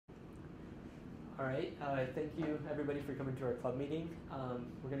All right, thank you everybody for coming to our club meeting.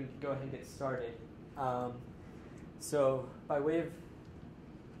 We're going to go ahead and get started. So we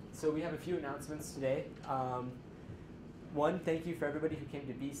have a few announcements today. One, thank you for everybody who came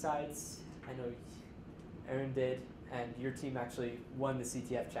to B-Sides. I know Aaron did, and your team actually won the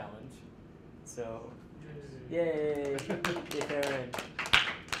CTF challenge. So, yay! Yay, Aaron.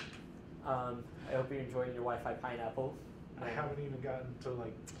 I hope you're enjoying your Wi-Fi pineapple. I haven't even gotten to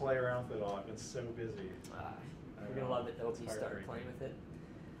play around with it all. I've been so busy. You're gonna love it though if you start playing with it.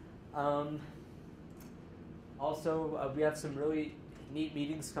 Also, we have some really neat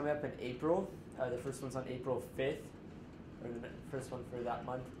meetings coming up in April. The first one's on April 5th, or the first one for that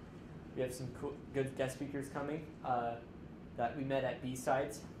month. We have some cool, good guest speakers coming that we met at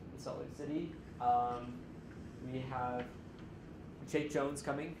B-Sides in Salt Lake City. We have Jake Jones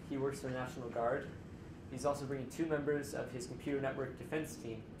coming. He works for the National Guard. He's also bringing 2 members of his computer network defense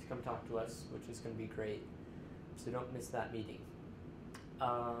team to come talk to us, which is going to be great. So don't miss that meeting.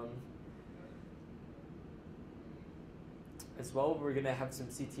 As well, we're going to have some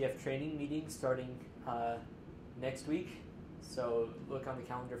CTF training meetings starting next week. So look on the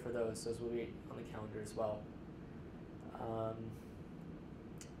calendar for those. Those will be on the calendar as well.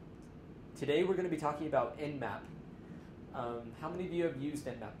 Today we're going to be talking about Nmap. How many of you have used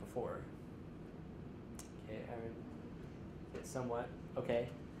Nmap before? Okay, Aaron, somewhat. Okay,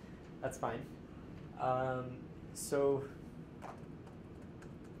 that's fine. So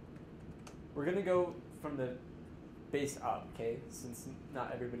we're going to go from the base up, okay, since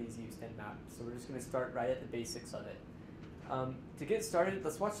not everybody's used Nmap. So we're just going to start right at the basics of it. To get started,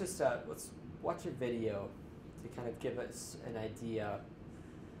 let's watch this. Let's watch a video to kind of give us an idea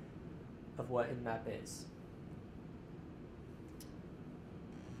of what Nmap is.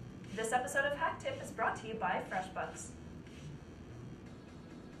 This episode of Hack Tip is brought to you by FreshBooks.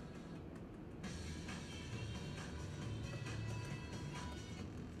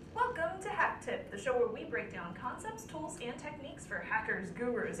 Welcome to Hack Tip, the show where we break down concepts, tools, and techniques for hackers,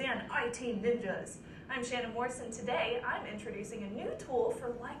 gurus, and IT ninjas. I'm Shannon Morrison. Today, I'm introducing a new tool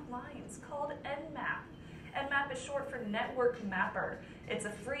for like minds called Nmap. Nmap is short for Network Mapper. It's a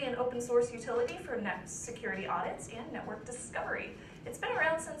free and open source utility for net security audits and network discovery. It's been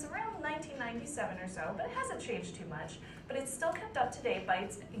around since around 1997 or so, but it hasn't changed too much, but it's still kept up to date by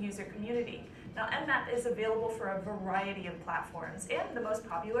its user community. Now, Nmap is available for a variety of platforms, and the most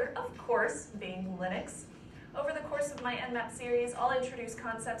popular, of course, being Linux. Over the course of my Nmap series, I'll introduce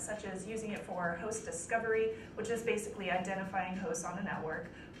concepts such as using it for host discovery, which is basically identifying hosts on a network,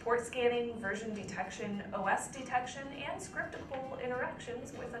 port scanning, version detection, OS detection, and scriptable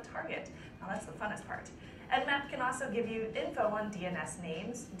interactions with a target. Now that's the funnest part. Nmap can also give you info on DNS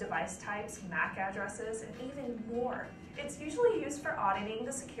names, device types, MAC addresses, and even more. It's usually used for auditing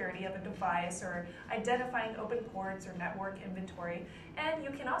the security of a device or identifying open ports or network inventory, and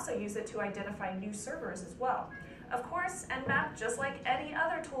you can also use it to identify new servers as well. Of course, Nmap, just like any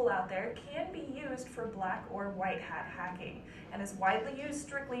other tool out there, can be used for black or white hat hacking and is widely used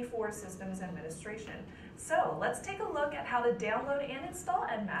strictly for systems administration. So let's take a look at how to download and install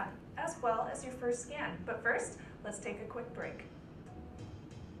Nmap as well as your first scan. But first, let's take a quick break.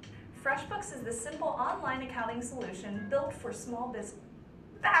 FreshBooks is the simple online accounting solution built for small business.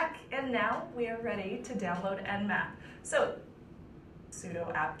 Back, and now we are ready to download Nmap. So, sudo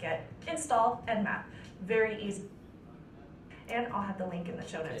apt-get install Nmap. Very easy. And I'll have the link in the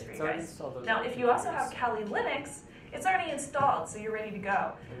show notes for you guys. Now, if you also have Kali Linux, it's already installed, so you're ready to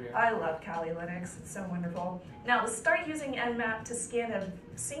go. I love Kali Linux, it's so wonderful. Now, to start using Nmap to scan a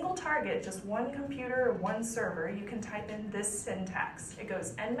single target, just one computer or one server, you can type in this syntax. It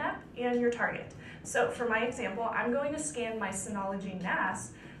goes Nmap and your target. So for my example, I'm going to scan my Synology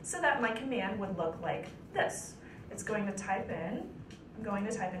NAS so that my command would look like this. It's going to type in, I'm going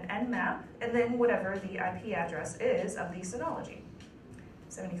to type in Nmap, and then whatever the IP address is of the Synology.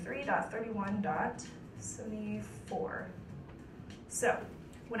 73.31.74. So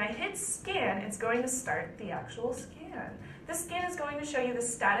when I hit scan, it's going to start the actual scan. This scan is going to show you the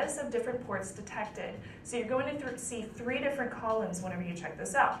status of different ports detected. So you're going to see 3 different columns whenever you check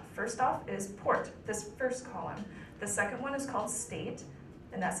this out. First off is port, this first column. The second one is called state,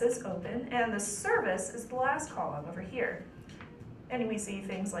 and that says open. And the service is the last column over here. And we see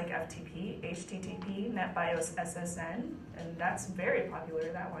things like FTP, HTTP, NetBIOS SSN, and that's very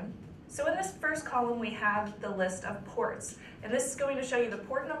popular, that one. So in this first column, we have the list of ports. And this is going to show you the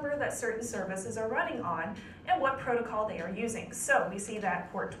port number that certain services are running on and what protocol they are using. So we see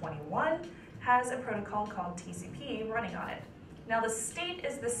that port 21 has a protocol called TCP running on it. Now the state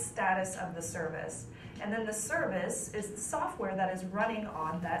is the status of the service. And then the service is the software that is running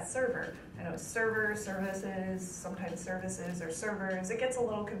on that server. I know server, services, sometimes services or servers. It gets a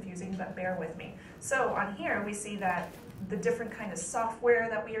little confusing, but bear with me. So on here, we see that the different kind of software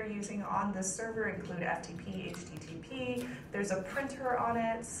that we are using on this server include FTP, HTTP. There's a printer on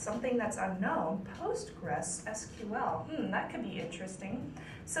it, something that's unknown, Postgres SQL. That could be interesting.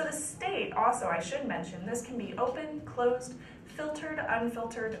 So the state, also I should mention, this can be open, closed, filtered,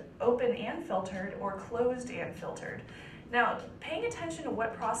 unfiltered, open and filtered, or closed and filtered. Now, paying attention to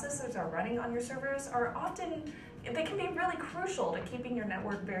what processors are running on your servers are often, they can be really crucial to keeping your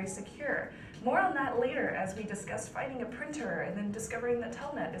network very secure. More on that later as we discuss finding a printer and then discovering that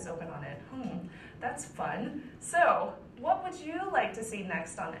Telnet is open on it. That's fun. So, what would you like to see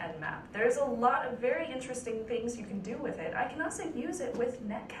next on Nmap? There's a lot of very interesting things you can do with it. I can also use it with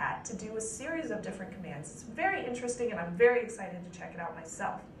Netcat to do a series of different commands. It's very interesting and I'm very excited to check it out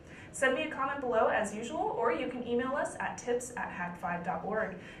myself. Send me a comment below as usual, or you can email us at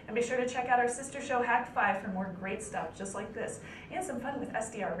tips@hack5.org. And be sure to check out our sister show Hack 5 for more great stuff just like this, and some fun with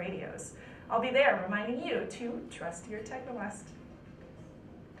SDR radios. I'll be there reminding you to trust your Technowest.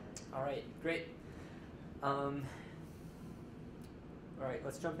 All right, great. All right,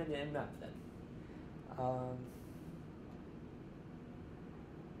 let's jump into Nmap then.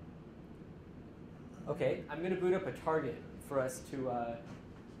 Okay, I'm going to boot up a target for us to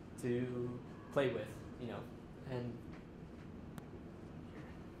play with, and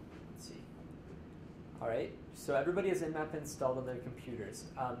let's see. All right, so everybody has Nmap installed on their computers.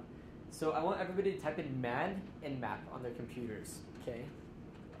 So I want everybody to type in man Nmap on their computers, okay?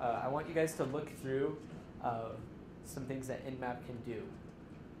 I want you guys to look through some things that Nmap can do.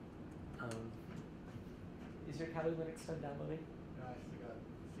 Is your Kali Linux done downloading? No, I still got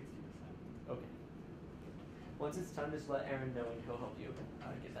 60%. Okay. Once it's done, just let Aaron know and he'll help you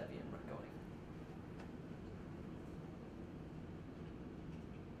get that VM going.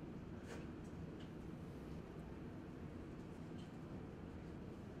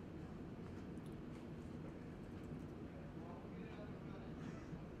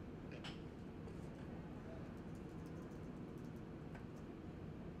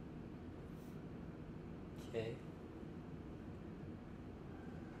 Okay.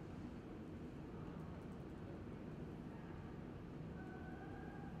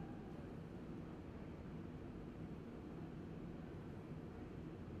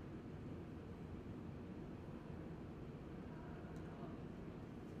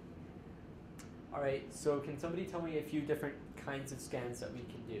 All right, so can somebody tell me a few different kinds of scans that we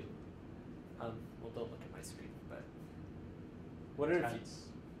can do? Well, don't look at my screen, but what are a few?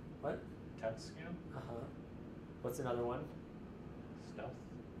 What? Tent scan? Uh-huh. What's another one? Stealth.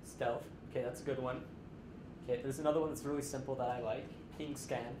 Stealth. Okay, that's a good one. Okay, there's another one that's really simple that I like. Ping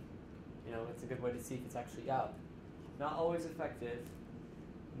scan. It's a good way to see if it's actually out. Not always effective.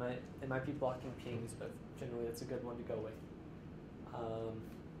 It might be blocking pings, but generally that's a good one to go with.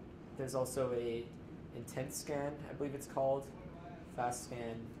 There's also a intent scan, I believe it's called. Fast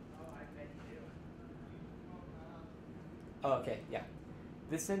scan. Oh, okay, yeah.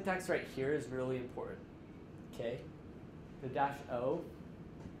 This syntax right here is really important. Okay, the -O,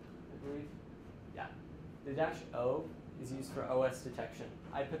 I believe. Yeah, the -O is used for OS detection.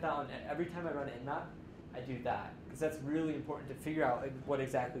 I put that on every time I run Nmap. I do that because that's really important to figure out what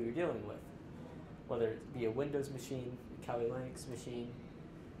exactly you're dealing with, whether it be a Windows machine, a Kali Linux machine.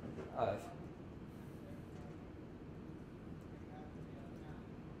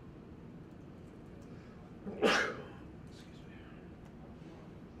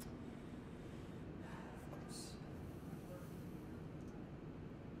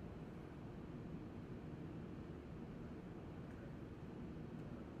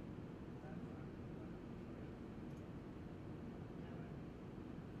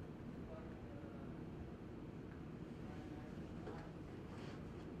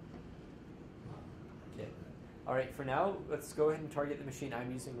 All right, for now, let's go ahead and target the machine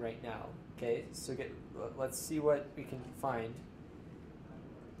I'm using right now. Okay, so let's see what we can find.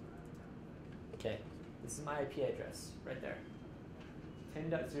 Okay, this is my IP address right there,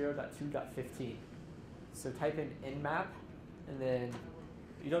 10.0.2.15. So type in Nmap, and then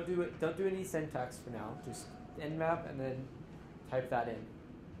you don't do any syntax for now. Just Nmap, and then type that in.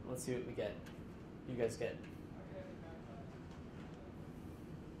 Let's see what we get. You guys get.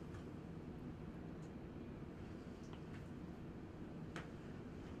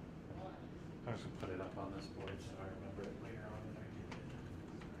 I was going to put it up on this board so I remember it later on when I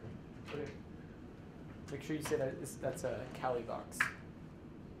did it. Okay. Make sure you say that's a Kali box.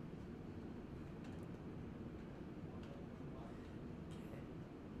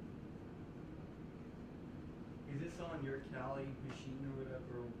 Cali machine or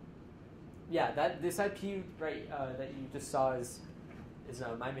whatever. Yeah, this IP right that you just saw is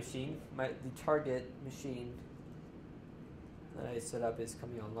my machine. The target machine that I set up is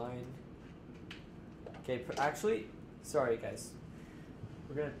coming online. Okay, actually, sorry guys,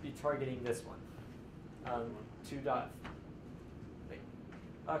 we're gonna be targeting this one. 2 dot. Wait,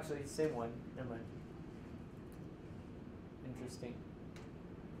 actually, same one. Never mind. Interesting.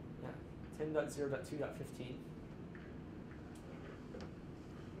 Yeah, 10.0.2.15.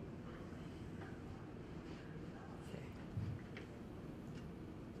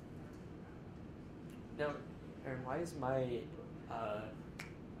 Now, Aaron, why is my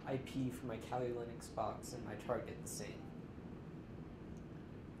IP for my Kali Linux box and my target the same?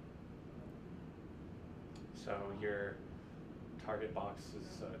 So your target box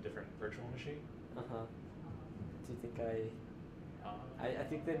is a different virtual machine? Uh-huh. Do you think I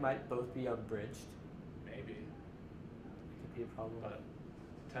think they might both be unbridged. Maybe. It could be a problem. But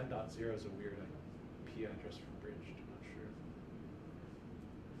 10.0 is a weird IP address for bridged, I'm not sure.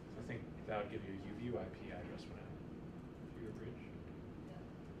 So I think that would give you a UVU IP address when if you were bridged.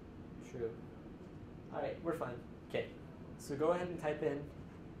 True. Alright, we're fine. Okay. So go ahead and type in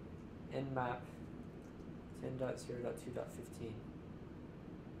Nmap 10.0.2.15.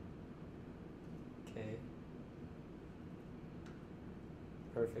 Okay.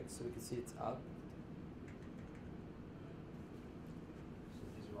 Perfect. So we can see it's up. So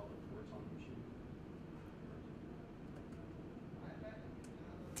these are all the ports on the machine.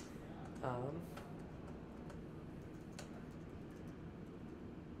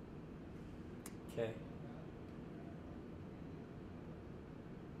 Okay.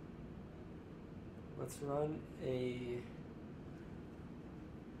 Let's run a.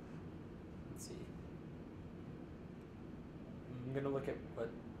 Let's see. I'm gonna look at what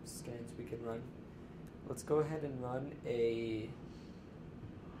scans we can run. Let's go ahead and run a.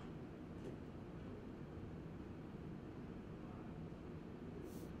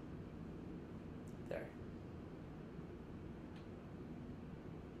 There.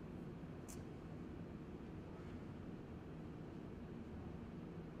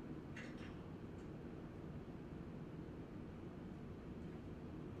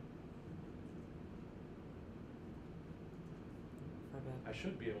 I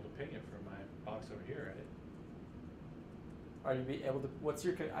should be able to ping it from my box over here, right? Are you be able to? What's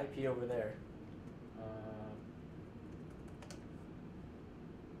your IP over there?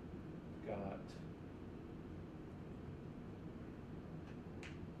 Got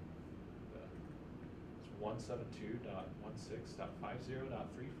it's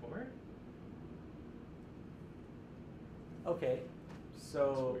 172.16.50.34. Okay, so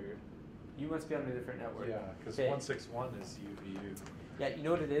That's weird. you must be on a different network. Yeah, because Okay. 161 is UVU. Yeah, you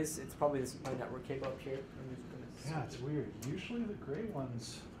know what it is? It's probably my network cable up here. I'm just gonna. Yeah, it's weird. Usually the gray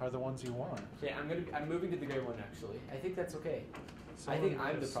ones are the ones you want. Okay, I'm moving to the gray one actually. I think that's okay. So I think I'm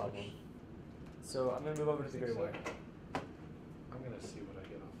I'm gonna the problem. switch. So I'm gonna move over to the gray one. I'm gonna see what I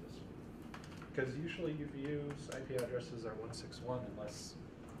get off this one. Because usually UVU's IP addresses are 161 unless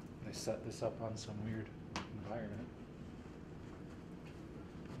they set this up on some weird environment.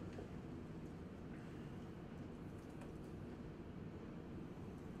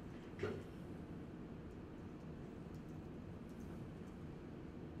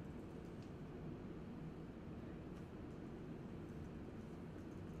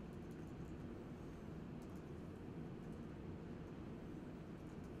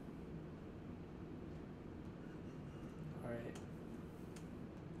 All right.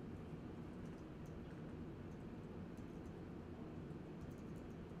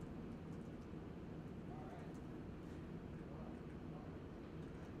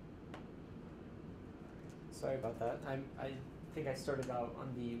 Sorry about that. I think I started out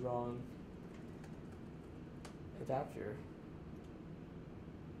on the wrong adapter.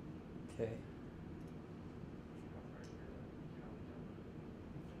 Okay.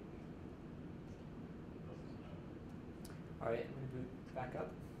 All right, I'm gonna boot back up.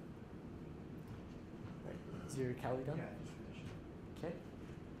 All right, is your Kali done? Yeah, I just finished. Okay.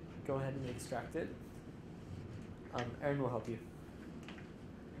 Go ahead and extract it. Aaron will help you.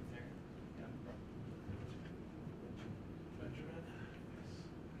 Right there. Yeah. Benjamin.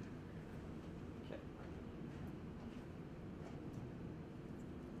 Okay.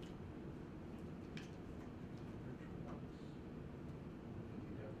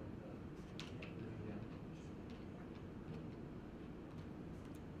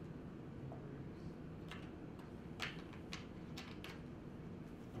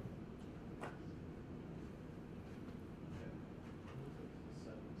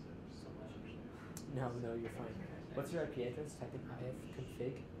 No, you're fine. What's your IP address? Type in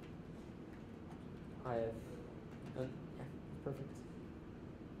ifconfig. IF. Yeah, perfect.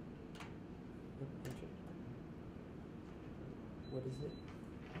 Yep, enter. What is it?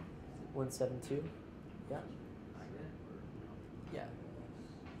 172? Yeah. Yeah.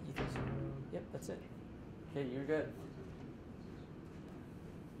 Ether 0. Yep, that's it. Okay, you're good.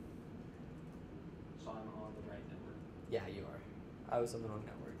 So I'm on the right network. Yeah, you are. I was on the wrong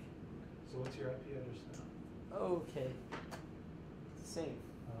network. So what's your IP address now? Okay. Same.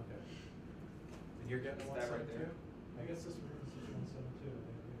 Oh, okay. And you're getting Is a that right 172? there? I guess this room is 172. I didn't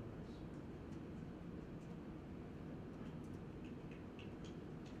realize.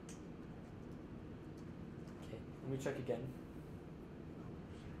 Okay, let me check again.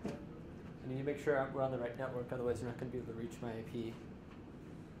 I need to make sure we're on the right network, otherwise you're not going to be able to reach my IP.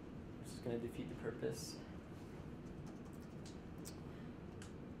 Which is going to defeat the purpose.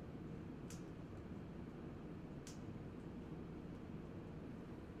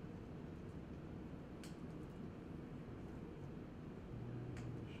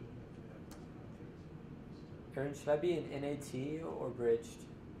 Aaron, should I be in NAT or bridged?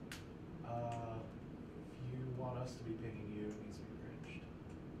 If you want us to be pinging you, it needs to be bridged.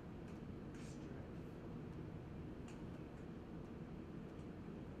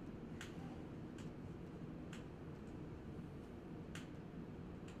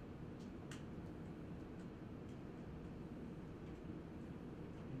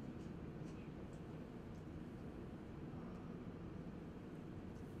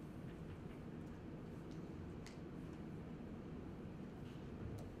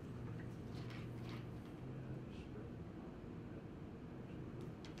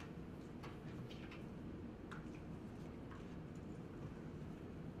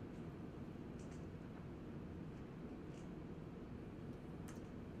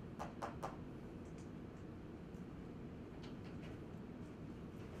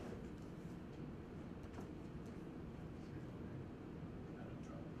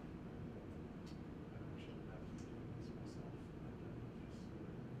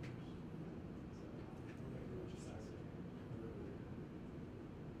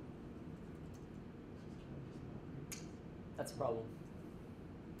 That's a problem.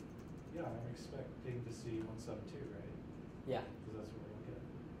 Yeah, I'm expecting to see 172, right? Yeah. Because that's what we're looking at.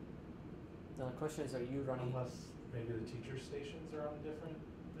 Now the question is, are you running? Unless maybe the teacher stations are on a different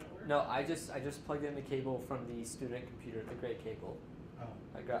network? No, I just plugged in the cable from the student computer, the gray cable. Oh.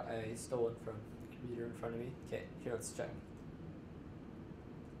 I stole it from the computer in front of me. Okay, here, let's check.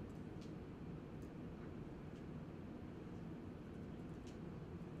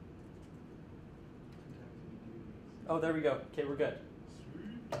 Oh, there we go. Okay, we're good.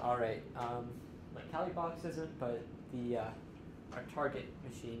 Sweet. All right. My Kali box isn't, but the our target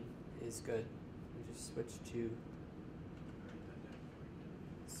machine is good. We just switched to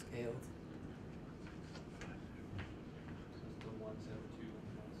scaled. So it's the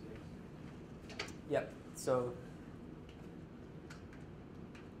 172.16. Yep. So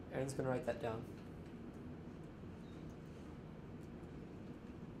Aaron's gonna write that down.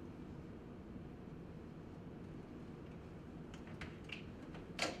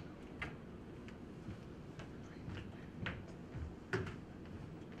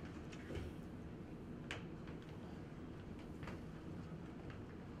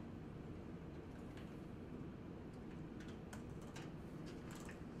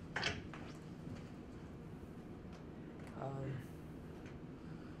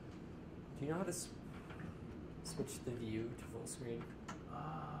 Do you know how to switch the view to full screen?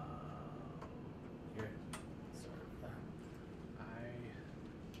 Here. Sorry for that. I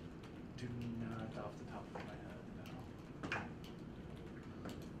do not off the top of my head, no.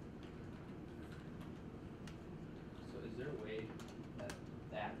 So is there a way that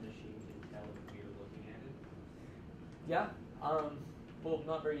that machine can tell if we're looking at it? Yeah. Well,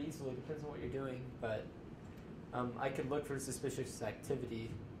 not very easily. Depends on what you're doing, but I could look for suspicious activity.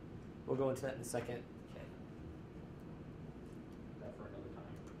 We'll go into that in a second. Okay. That for another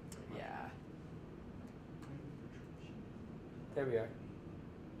time? Yeah. There we are.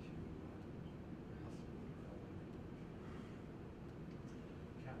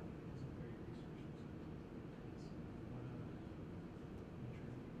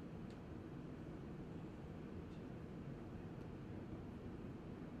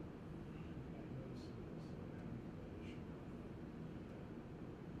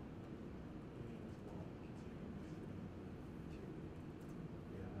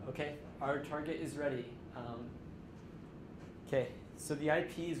 Okay, our target is ready. Okay, so the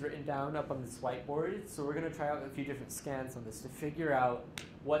IP is written down up on this whiteboard, so we're going to try out a few different scans on this to figure out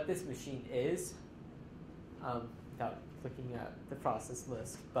what this machine is. without looking at the process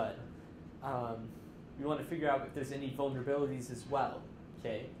list, but we want to figure out if there's any vulnerabilities as well.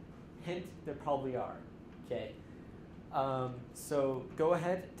 Okay, hint, there probably are. Okay, so go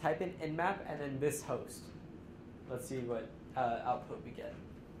ahead, type in Nmap and then this host. Let's see what output we get.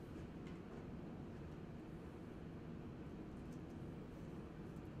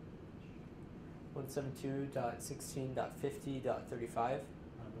 .172.16.50.35. I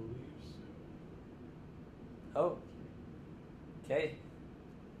believe so. Oh. Okay.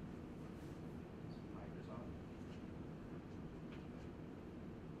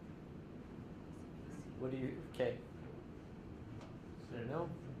 What do you? Okay. I don't know.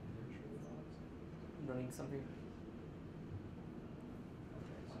 Running something.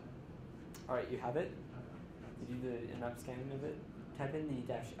 All right, you have it. You do the Nmap scanning of it. Type in the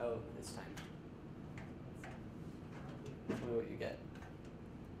 -O this time. Tell me what you get.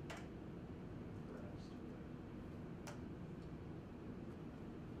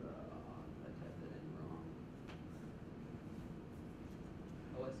 I typed it in wrong.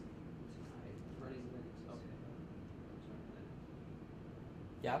 Oh, it's running Linux. Okay.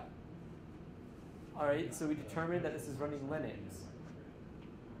 Yeah. All right. So we determined that this is running Linux.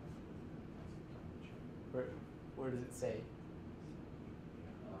 Where does it say?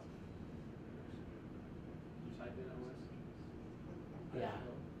 You type in OS? Yeah.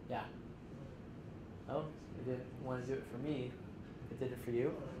 Yeah. Oh, it didn't want to do it for me. It did it for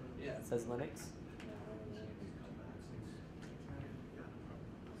you. Yeah. It says Linux.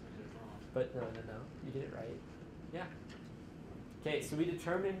 But no. You did it right. Yeah. Okay, so we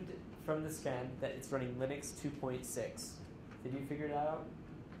determined from the scan that it's running Linux 2.6. Did you figure that out?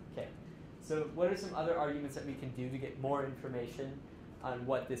 Okay. So what are some other arguments that we can do to get more information on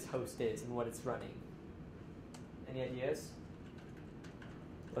what this host is and what it's running? Any ideas?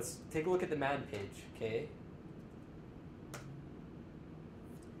 Let's take a look at the man page, okay?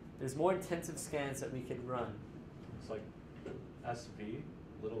 There's more intensive scans that we could run. It's like SV,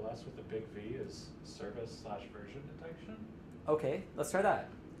 little s with a big V is service/version detection. Okay, let's try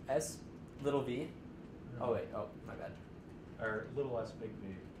that. S, little v. Oh wait, oh, my bad. Or little s, big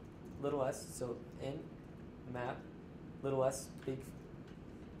V. Little s, so in, map, little s, big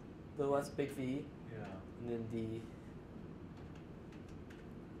V, Yeah. and then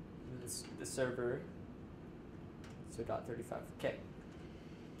the server, so .35. Okay,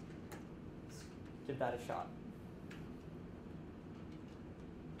 let's give that a shot.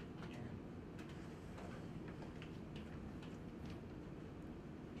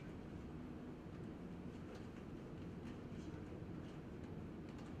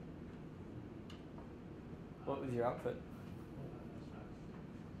 What was your output?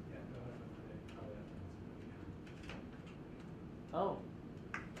 Oh.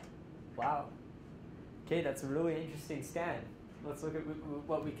 Wow. Okay, that's a really interesting scan. Let's look at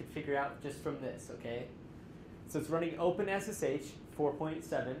what we could figure out just from this, okay? So it's running OpenSSH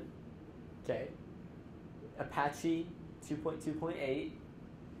 4.7, okay? Apache 2.2.8,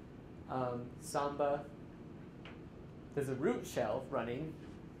 Samba. There's a root shell running,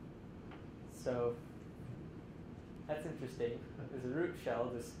 so that's interesting. There's a root shell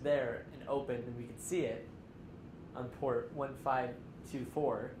just there and open, and we can see it on port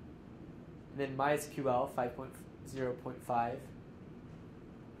 1524. And then MySQL 5.0.5.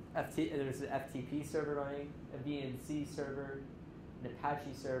 There's an FTP server running, a VNC server, an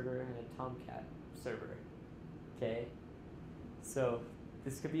Apache server, and a Tomcat server. Okay, so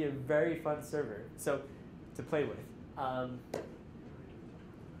this could be a very fun server. So to play with.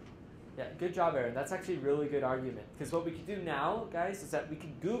 Yeah, good job, Aaron. That's actually a really good argument. Because what we can do now, guys, is that we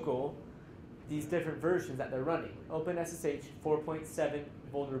can Google these different versions that they're running. OpenSSH 4.7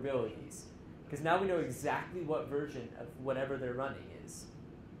 vulnerabilities. Because now we know exactly what version of whatever they're running is.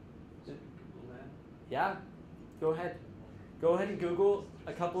 Yeah, go ahead. Go ahead and Google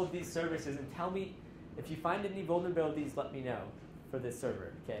a couple of these services and tell me if you find any vulnerabilities, let me know for this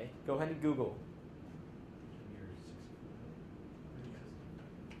server, okay? Go ahead and Google.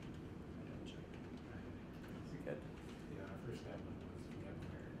 Good. Yeah, our first time was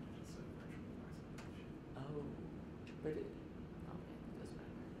VMware, and it said virtual box. Oh, but it doesn't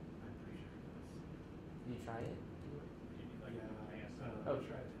matter. I'm pretty sure it was. Can you try it? Yeah, Oh,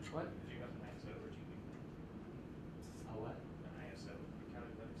 tried. what? Did you have an ISO or GP? A what? An ISO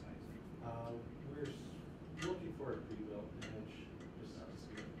counted websites. We're looking for a pre-built image just to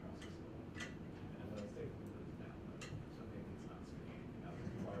speed up the process a little. And let's take a look now, but so maybe it's not speeding anything up.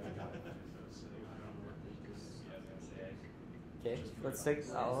 We've already got an ISO sitting. I don't know what this is. Yeah, I was gonna say. Okay, let's take.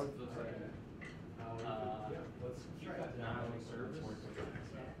 I'll. Yeah, let's keep that down. service.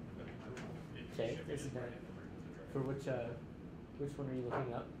 Okay, this is done. For which one are you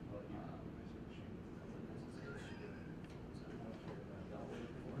looking up?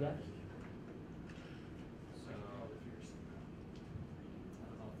 Yeah. So, I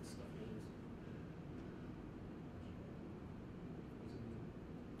don't know what this stuff means.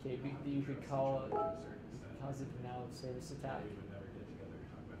 Okay, you could call cause a denial of service attack. We would never get together to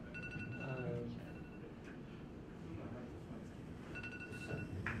talk about that.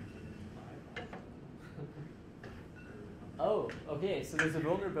 Oh, okay. So there's a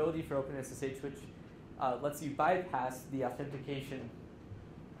vulnerability for OpenSSH which lets you bypass the authentication.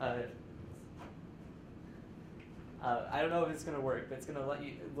 I don't know if it's going to work, but it's going to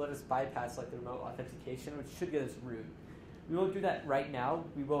let us bypass like the remote authentication, which should get us root. We won't do that right now.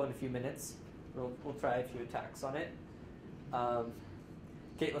 We will in a few minutes. We'll try a few attacks on it.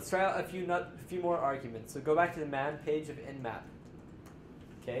 Okay, let's try out a few more arguments. So go back to the man page of Nmap.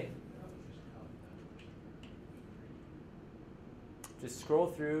 Okay. Just scroll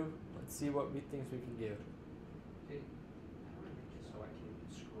through. Let's see what things we can do. Okay, how do I make it so I can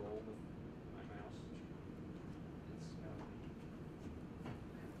scroll with my mouse? It's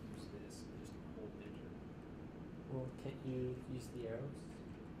use this and just hold enter. Well, can't you use the arrows?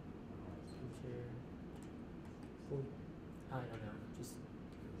 Enter. Well, I don't know. Just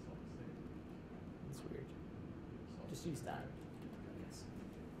it's weird. Just use that. I guess.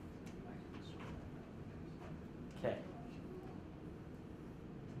 Okay.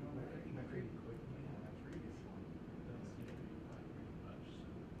 So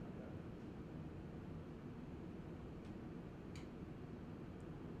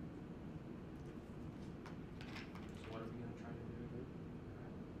what are we going to try to do here? We're going to try to do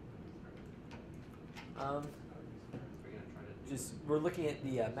We're looking at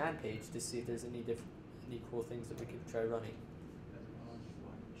the man page to see if there's any cool things that we could try running.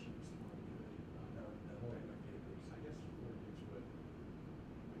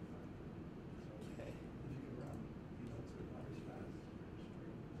 Okay.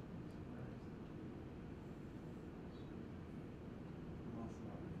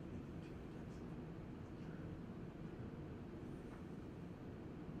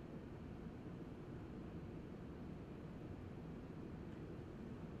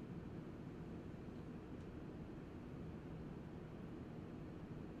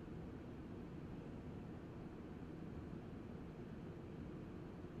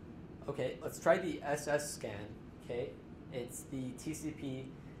 Okay, let's try the SS scan. Okay, it's the TCP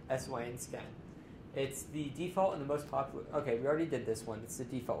SYN scan. It's the default and the most popular. Okay, we already did this one. It's the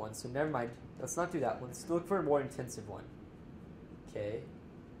default one, so never mind. Let's not do that one. Let's look for a more intensive one. Okay.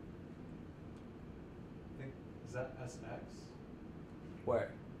 I think, is that SX?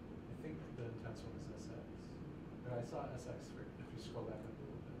 Where? I think the intense one is SX. But I saw SX if you scroll back up a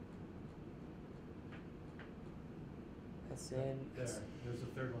little bit. SN. There's a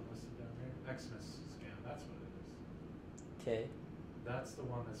third one listed down here. Xmas scan, that's what it is. Okay. That's the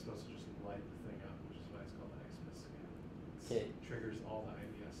one that's supposed to just light the thing up, which is why it's called the Xmas scan. Okay. Triggers all the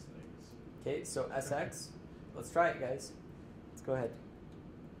IDS things. Okay, so SX. Let's try it, guys. Let's go ahead.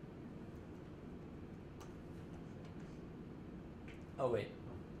 Oh, wait.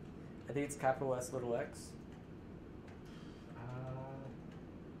 I think it's capital S, little x. I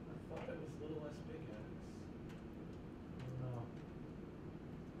thought it was little s, big X. I don't know.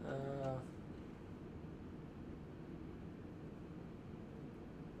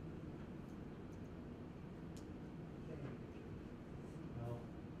 Well,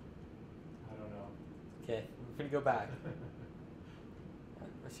 I don't know. Okay, we're going to go back.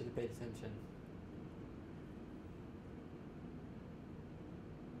 I should have paid attention.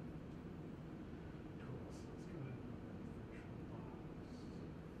 Cool, so let's go ahead and open the virtual box.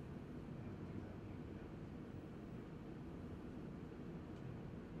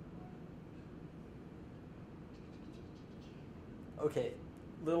 Okay,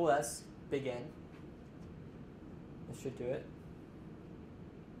 little s, big N. That should do it.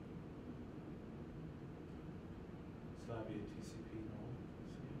 So that'd be a TCP null.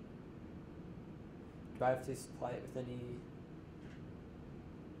 Do I have to supply it with any...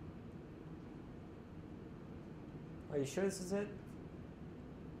 Are you sure this is it?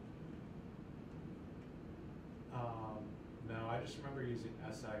 No, I just remember using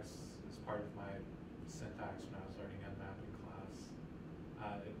SX as part of my syntax when I was learning Nmap in class.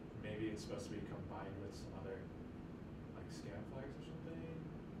 Maybe it's supposed to be combined with some other like scam flags or something.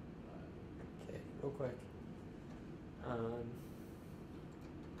 Okay, real quick.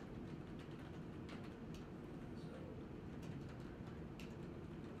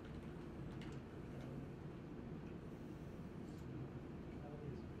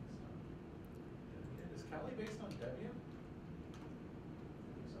 Is Kali based on Debian?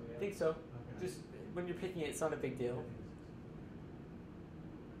 I think so. Okay. Just when you're picking it, it's not a big deal.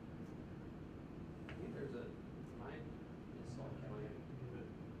 I think there's a, mine is like, my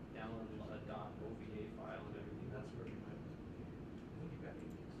download a .ova file and everything. That's where you might. I think you got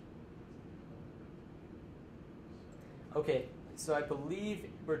it. Okay, so I believe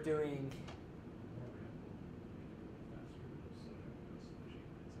we're doing.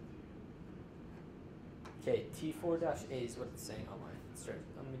 Okay, T4-A is what it's saying on my start.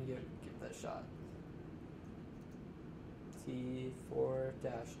 I'm gonna give that a shot.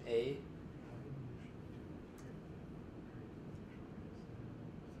 T4-A.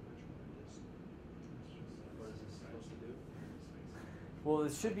 What is this supposed to do? Well,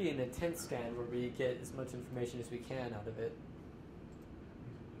 it should be an intent scan where we get as much information as we can out of it.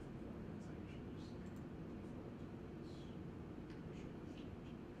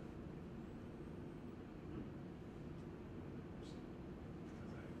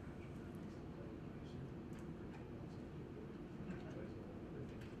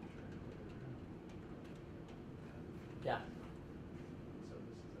 Yeah. So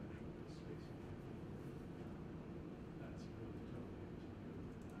this is actually the space. That's really totally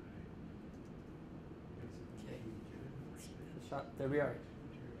Okay. Shot. There we are.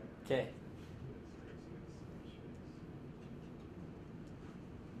 Okay.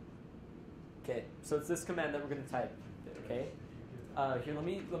 Okay. So it's this command that we're going to type. Okay. Here, let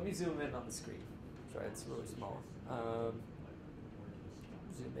me zoom in on the screen. Sorry, it's really small.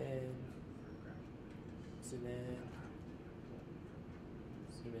 Zoom in. Zoom in.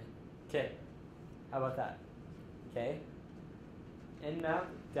 Zoom in. Okay. How about that? Okay. Nmap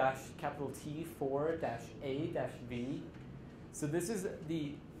dash capital T4 dash A dash V. So this is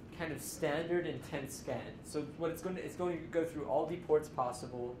the kind of standard intent scan. So what it's going to go through all the ports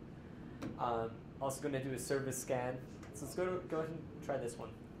possible. Also going to do a service scan. So let's go ahead and try this one.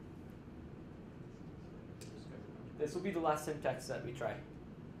 This will be the last syntax that we try.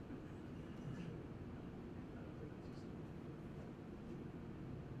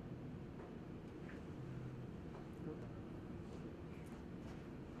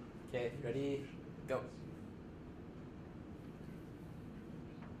 Okay, ready? Go.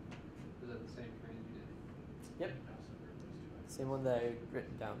 Is that the same command you did? Yep. Same one that I've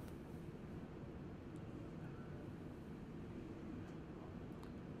written down.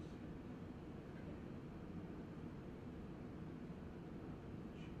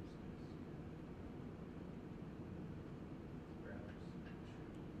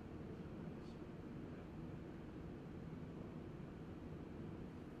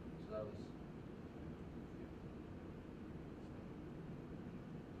 So that was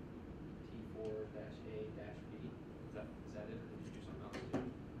T4-A-B. Is that it? Or did you do something else too?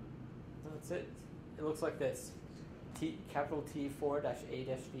 That's it. It looks like this. Capital T4 dash A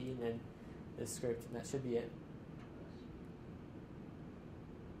dash V and then the script, and that should be it.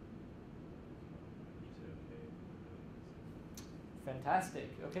 Fantastic.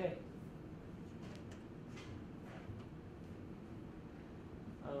 Okay.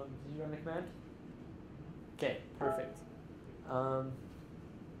 Did you run the command? Okay, perfect. That.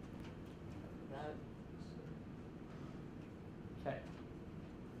 Okay.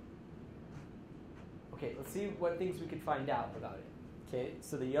 Okay, let's see what things we could find out about it. Okay,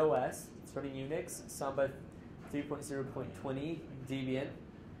 so the OS, it's running Unix, Samba 3.0.20, Debian,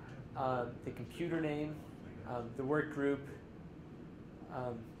 the computer name, the work group,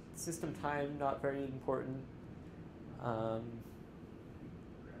 system time, not very important. Alright,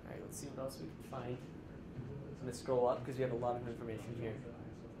 let's see what else we can find. I'm going to scroll up because we have a lot of information here.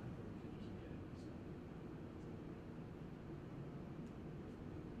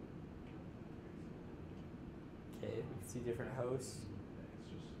 Okay, we can see different hosts.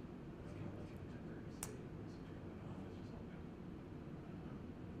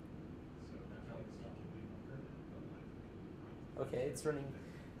 Okay, it's running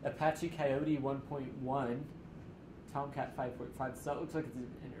Apache Coyote 1.1, Tomcat 5.5, so that looks like it's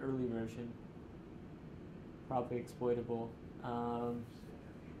an early version. Probably exploitable.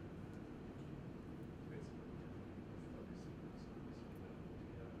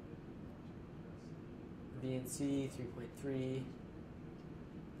 VNC 3.3.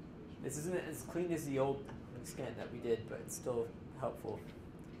 This isn't as clean as the old scan that we did, but it's still helpful.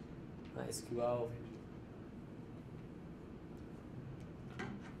 MySQL.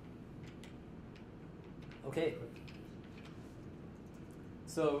 Okay.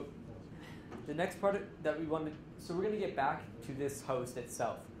 So the next part that we want to, so we're going to get back to this host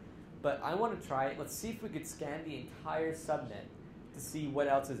itself. But I want to try, let's see if we could scan the entire subnet to see what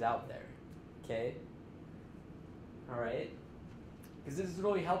else is out there. Okay? All right, because this is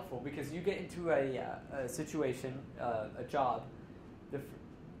really helpful because you get into a situation, a job. If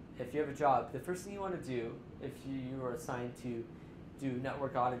you have a job, the first thing you want to do, if you are assigned to do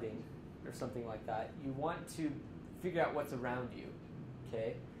network auditing or something like that, you want to figure out what's around you.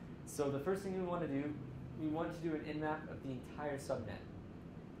 Okay, so the first thing you want to do, you want to do an Nmap of the entire subnet.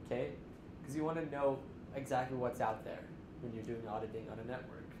 Okay, because you want to know exactly what's out there when you're doing auditing on a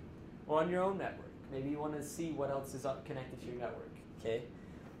network or on your own network. Maybe you want to see what else is connected to your network. Okay,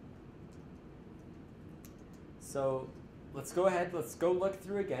 so let's go ahead. Let's go look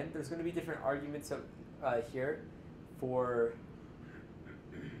through again. There's going to be different arguments here for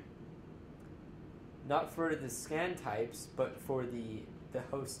not for the scan types, but for the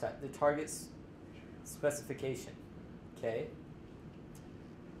host type, the target specification. Okay,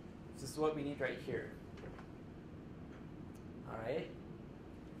 this is what we need right here. All right.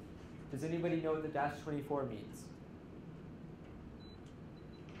 Does anybody know what the -24 means?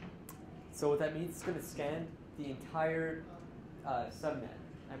 So what that means is going to scan the entire subnet,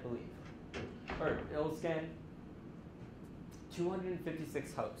 I believe. Or it'll scan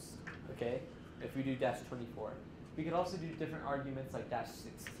 256 hosts, okay, if we do -24. We could also do different arguments like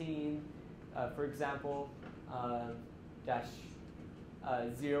 -16, for example, -0,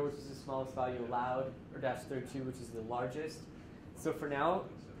 which is the smallest value allowed, or -32, which is the largest. So for now,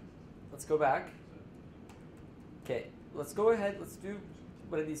 let's go back. Okay, let's go ahead. Let's do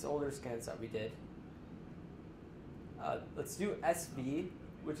one of these older scans that we did. Let's do SV,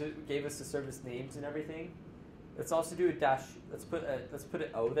 which gave us the service names and everything. Let's also do a dash. Let's put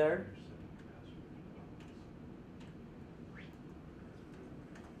an O there.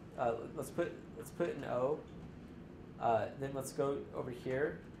 Let's put an O. Then let's go over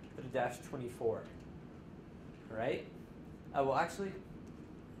here. Put a -24. All right. Well, actually,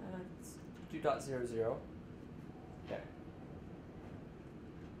 let's do .00. There.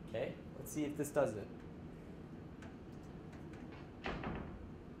 Okay. Let's see if this does it.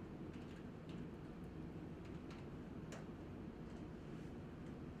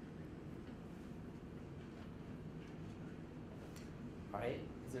 All right.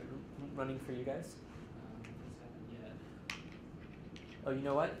 Is it running for you guys? Oh, you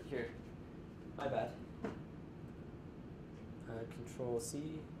know what? Here. My bad. Control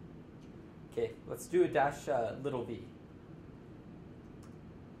C. Okay, let's do a dash little v.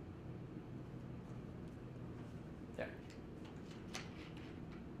 There.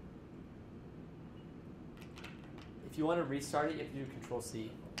 If you want to restart it, you have to do Control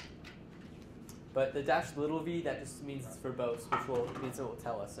C. But the dash little v, that just means it's verbose, which means it will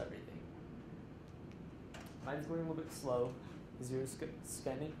tell us everything. Mine's going a little bit slow. Is yours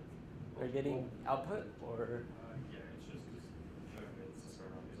scanning or getting output, or? Yeah, it's just it's to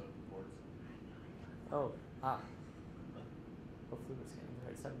start on these other boards. Oh, hopefully we're scanning the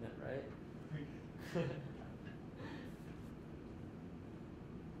right subnet, right?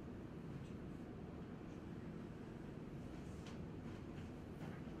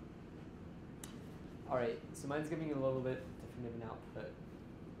 All right, so mine's giving a little bit different of an output.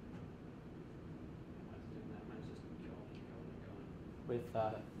 With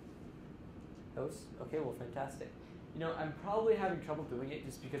hosts? Okay, well, fantastic. You know, I'm probably having trouble doing it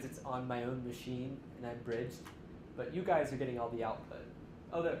just because it's on my own machine and I'm bridged, but you guys are getting all the output.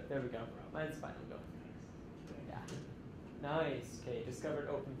 Oh, there we go. Mine's fine, I'll go. Yeah. Nice. Okay, discovered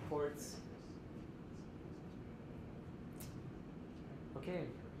open ports. Okay.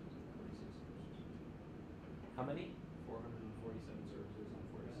 How many? 447 services on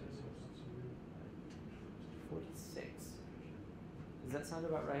 46 hosts. 46. Does that sound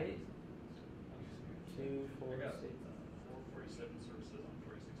about right? 2, 4, 6. 447 services on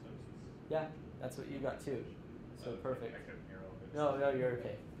 46 hosts. Yeah, that's what you got too. So perfect. I couldn't hear all of it. No, you're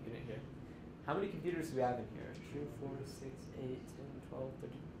okay. You didn't hear. How many computers do we have in here? 2, 4, 6, 8, 10, 12,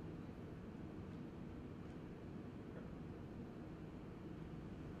 13.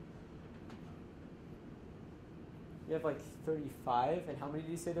 You have like 35, and how many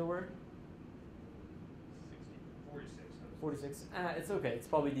did you say there were? 46 hosts. 46. It's okay. It's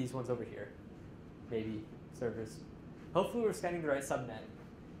probably these ones over here. Maybe servers. Hopefully we're scanning the right subnet.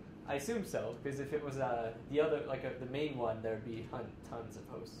 I assume so, because if it was the other, like the main one, there'd be tons of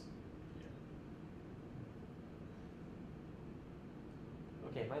hosts.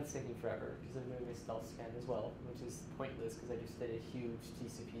 Okay, mine's taking forever because I'm doing a stealth scan as well, which is pointless because I just did a huge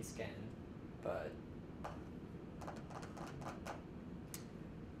TCP scan. But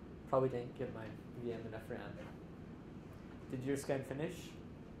probably didn't give my VM enough RAM. Did your scan finish?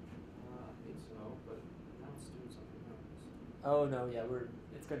 I think so, but now it's doing something else. Oh no, yeah,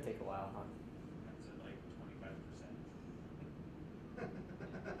 it's gonna take a while, huh? That's at like 25%.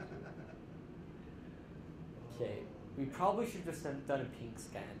 Okay, we probably should have just done a ping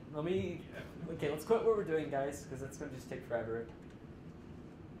scan. Okay, let's quit what we're doing, guys, because that's going to just take forever.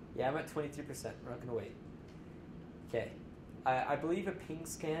 Yeah, I'm at 23%. We're not going to wait. Okay, I believe a ping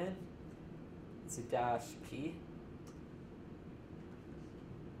scan is a dash P.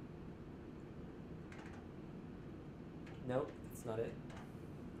 Nope, that's not it.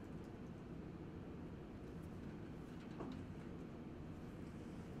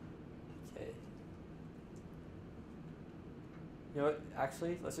 Okay. You know what?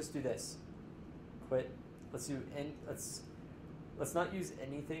 Actually, let's just do this. Quit. Let's do let's not use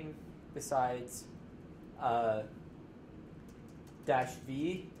anything besides dash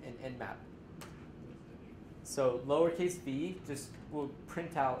V and Nmap. So lowercase v just will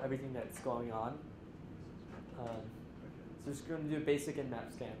print out everything that's going on. So just going to do a basic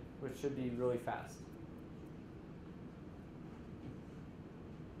Nmap scan, which should be really fast.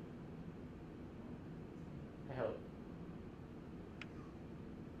 I hope.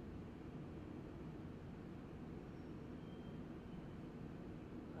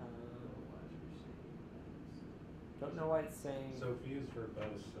 Don't know why it's saying. So V is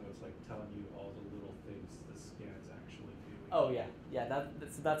verbose, so it's like telling you all the little things the scan is actually doing. Oh yeah.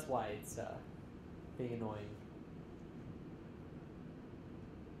 That's why it's being annoying.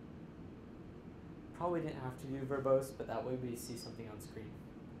 Probably didn't have to do verbose, but that way we see something on screen.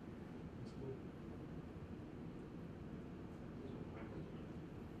 That's cool.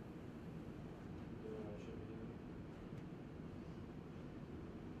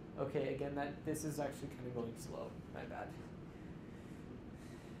 Okay, again, this is actually kind of going slow. My bad.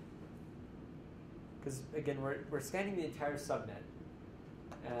 Because again, we're scanning the entire subnet,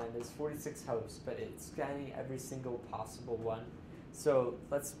 and there's 46 hosts, but it's scanning every single possible one. So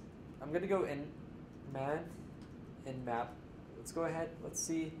I'm gonna go in Nmap. Let's go ahead. Let's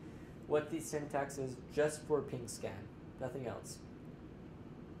see what the syntax is just for ping scan, nothing else.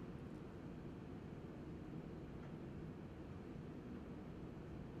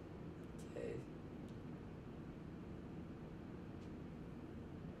 Okay.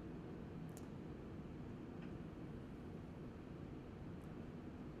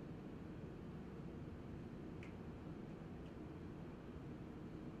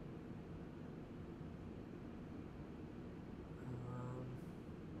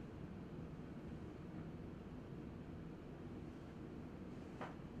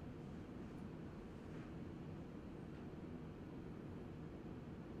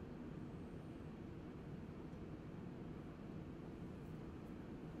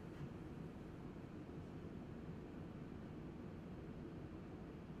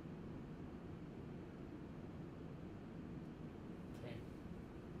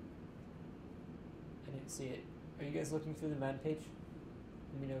 I didn't see it. Are you guys looking through the man page?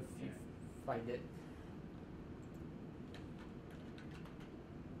 Let me know if you find it.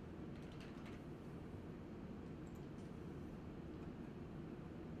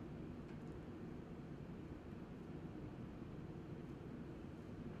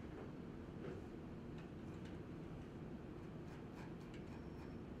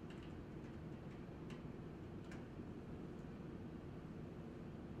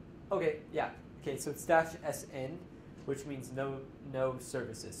 Okay, yeah. Okay, so it's dash SN, which means no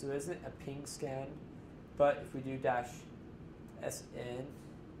services. So there isn't a ping scan, but if we do dash SN,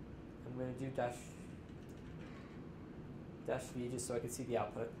 I'm going to do dash V just so I can see the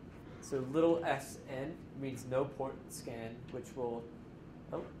output. So little SN means no port scan, which will,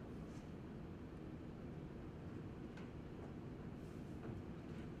 oh.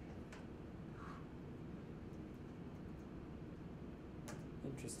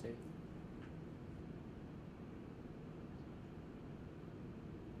 Interesting.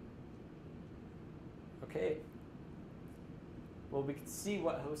 Okay. Well, we can see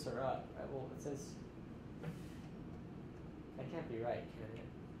what hosts are up. Right? Well, it says that can't be right, can it?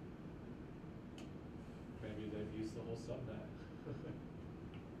 Maybe they've used the whole subnet.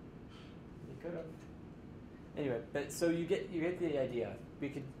 They could have. Anyway, but so you get the idea. We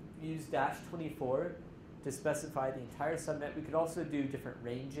could use dash 24 to specify the entire subnet. We could also do different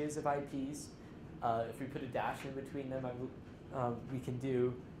ranges of IPs. If we put a dash in between them, we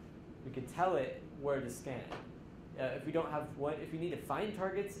could tell it where to scan. If we don't have if we need to find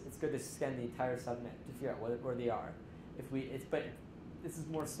targets, it's good to scan the entire subnet to figure out where they are. But this is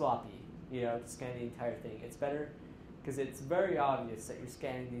more sloppy, to scan the entire thing. It's better because it's very obvious that you're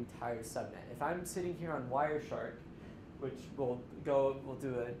scanning the entire subnet. If I'm sitting here on Wireshark, which we'll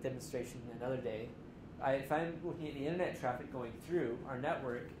do a demonstration another day. If I'm looking at the internet traffic going through our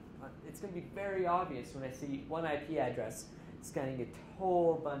network, it's going to be very obvious when I see one IP address scanning a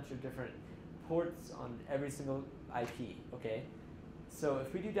whole bunch of different ports on every single IP, okay? So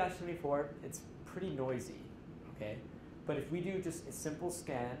if we do -24, it's pretty noisy, okay? But if we do just a simple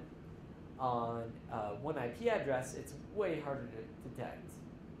scan on one IP address, it's way harder to detect,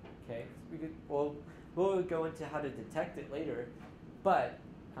 okay? We'll go into how to detect it later, but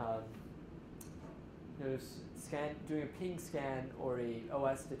doing a ping scan or a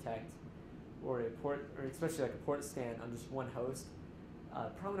OS detect or a port, or especially like a port scan on just one host,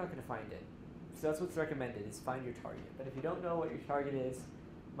 probably not going to find it. So that's what's recommended, is find your target. But if you don't know what your target is,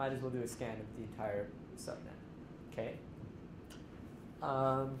 might as well do a scan of the entire subnet. Okay.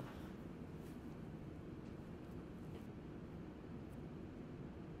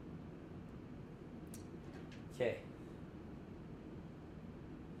 Okay.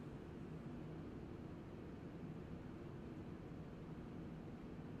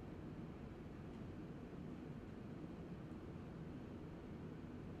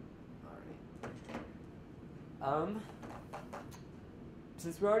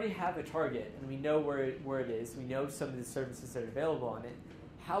 Since we already have a target and we know where it is, we know some of the services that are available on it,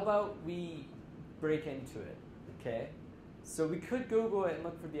 how about we break into it, okay? So we could Google it and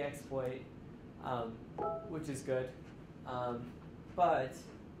look for the exploit, which is good, but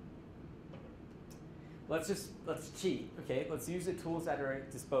let's cheat, okay? Let's use the tools at our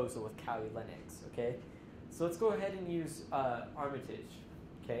disposal with Kali Linux, okay? So let's go ahead and use Armitage,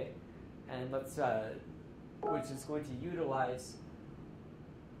 okay? And let's, which is going to utilize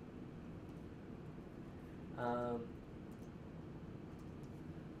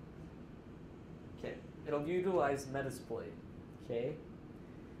okay, it'll utilize Metasploit, okay?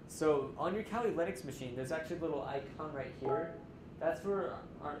 So on your Kali Linux machine, there's actually a little icon right here. That's for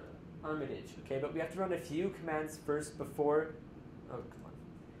Armitage, okay? But we have to run a few commands first before,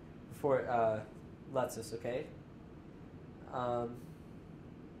 before it lets us, okay?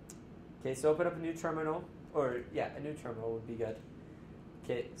 Okay, so open up a new terminal, or yeah, a new terminal would be good.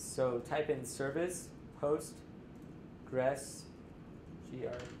 Okay, so type in service host gress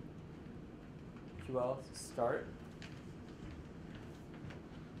grql start.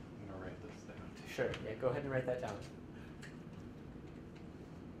 I'm gonna write this down too. Sure, yeah, go ahead and write that down.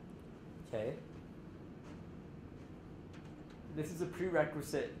 Okay. This is a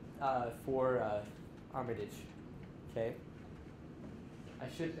prerequisite for Armitage. Okay. I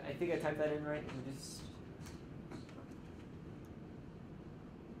think I typed that in right. Let me just.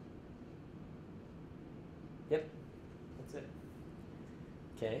 Yep, that's it.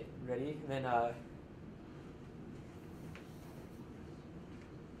 Okay, ready? And then I'll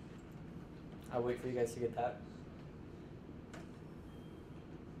wait for you guys to get that.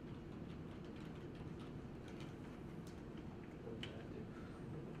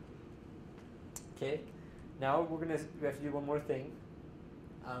 Okay, now we have to do one more thing.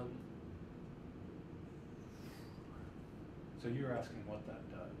 So you were asking what that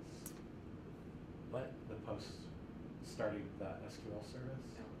does? What? The post starting that SQL service?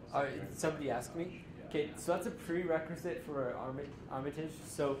 Somebody asked me. Yeah. Okay, so that's a prerequisite for Armitage.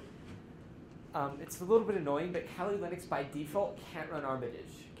 So it's a little bit annoying, but Kali Linux by default can't run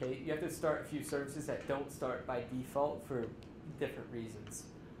Armitage. Okay, you have to start a few services that don't start by default for different reasons.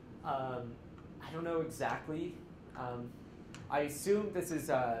 I don't know exactly. I assume this is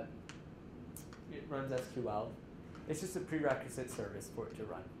it runs SQL. It's just a prerequisite service for it to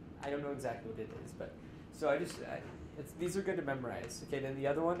run. I don't know exactly what it is, but so these are good to memorize. Okay, then the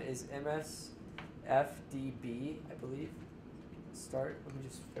other one is MSFDB, I believe. Start. Let me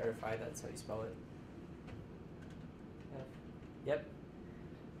just verify that's how you spell it. Yep.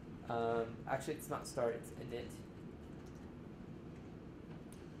 Actually, it's not start. It's init.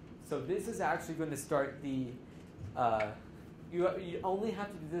 So this is actually going to start the. You only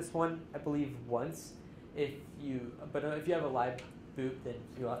have to do this one, I believe, once. If you have a live boot, then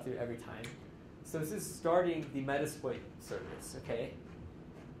you'll have to do it every time. So this is starting the Metasploit service, okay?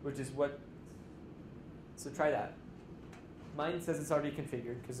 Which is what. So try that. Mine says it's already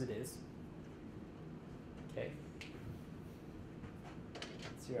configured because it is. Okay.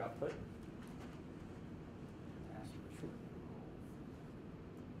 That's your output.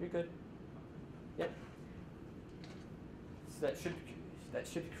 You're good. Yep. So that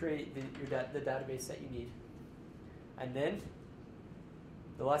should create the database that you need. And then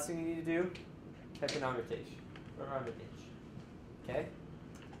the last thing you need to do, type in Armitage or Armitage. Okay.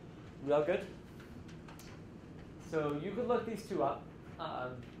 We all good? So you could look these two up.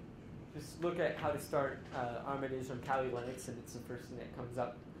 Just look at how to start Armitage on Kali Linux, and it's the first thing that comes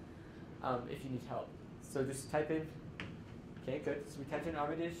up if you need help. So just type in. Okay, good. So we typed in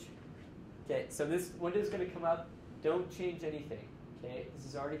Armitage. Okay, so this window is going to come up. Don't change anything. Okay, this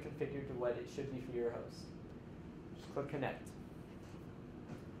is already configured to what it should be for your host. Just click connect.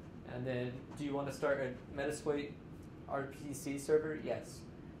 And then, do you want to start a Metasploit RPC server? Yes.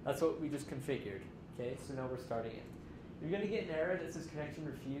 That's what we just configured. Okay, so now we're starting it. You're going to get an error that says connection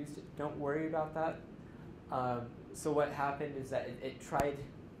refused. Don't worry about that. So what happened is that it tried,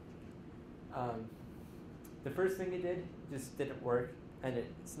 the first thing it did just didn't work, and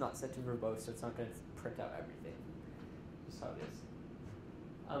it's not set to verbose, so it's not going to print out everything. Just how it is.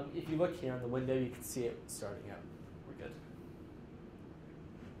 If you look here on the window, you can see it starting up. We're good.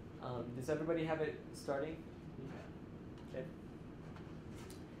 Does everybody have it starting? Yeah. Okay.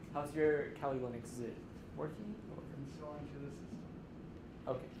 How's your Kali Linux? Is it working? Installing to the system.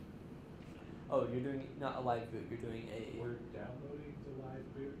 Okay. Oh, you're doing not a live boot. You're doing a. We're downloading the live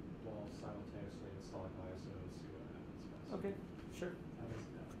boot while simultaneously installing ISO to see what happens. Okay. Sure. How does that?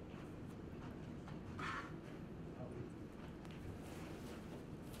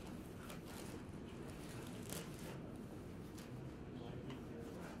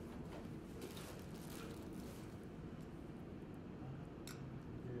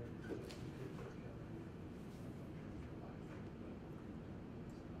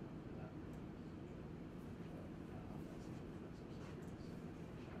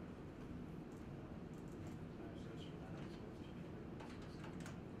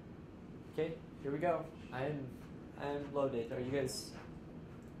 Okay. Here we go. I'm loaded. Are you guys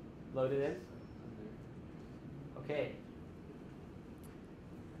loaded in? Okay.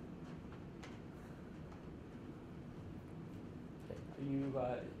 Are you?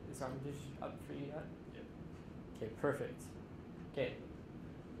 Is Armitage up for you yet? Yep. Okay. Perfect. Okay.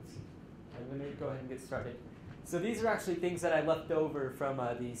 I'm going to go ahead and get started. So these are actually things that I left over from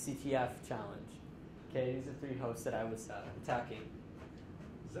the CTF challenge. Okay. These are 3 hosts that I was attacking.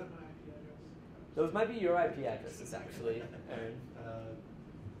 Is that my IP address? Those might be your IP addresses, actually, Aaron. No,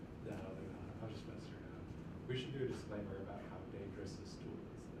 they're not. I'll just mess around. We should do a disclaimer about how dangerous this tool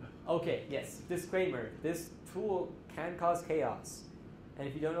is. Okay, yes. Disclaimer. This tool can cause chaos. And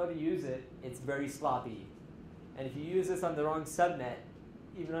if you don't know how to use it, it's very sloppy. And if you use this on the wrong subnet,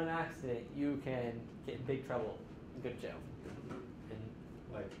 even on accident, you can get in big trouble and go to jail. And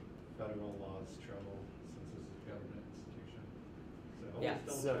Like federal laws trouble, since this is a government institution. So always Yeah,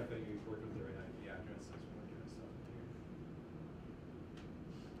 double so- check that you work with the right IP addresses when we're doing stuff here.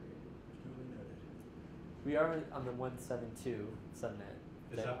 Duly noted. we are on the 172 subnet.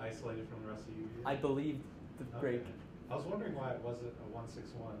 Is that isolated from the rest of UVU? I believe the break. I was wondering why it wasn't a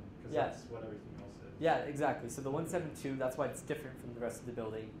 161, because Yeah. that's what everything else is. Yeah, exactly. So the 172, that's why it's different from the rest of the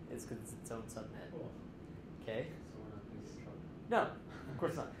building. It's because it's its own subnet. Cool. Okay? So we're not going to get in trouble. No, of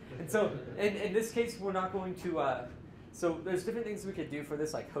course not. And so, in this case, we're not going to, so there's different things we could do for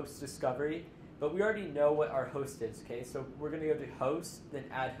this, like host discovery, but we already know what our host is, okay? So we're going to go to host, then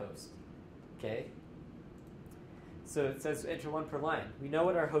add host, okay? So it says enter 1 per line. We know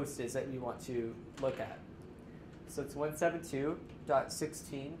what our host is that we want to look at. So it's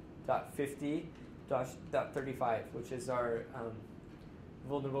 172.16.50.35, which is our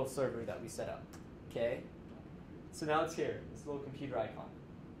vulnerable server that we set up, okay? So now it's here, this little computer icon.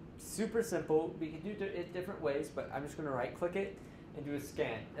 Super simple. We can do it different ways, but I'm just going to right-click it and do a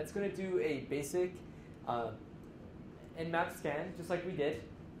scan. That's going to do a basic Nmap scan, just like we did.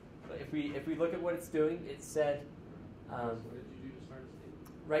 But if we look at what it's doing, it said So what did you do to start the state?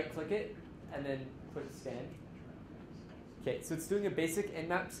 right-click it and then click scan. Okay, so it's doing a basic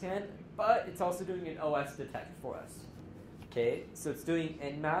Nmap scan, but it's also doing an OS detect for us. Okay, so it's doing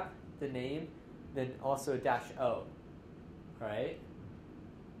Nmap, the name, then also -O. All right.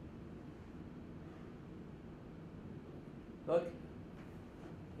 Look.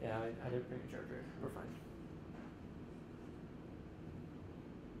 Yeah, I didn't bring a charger. We're fine.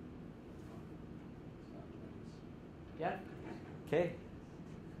 Yeah. Okay.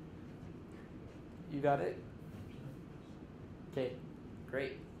 You got it? Okay,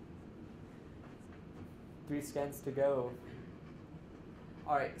 great. 3 scans to go.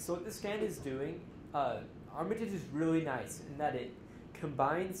 Alright, so what the scan is doing, Armitage is really nice in that it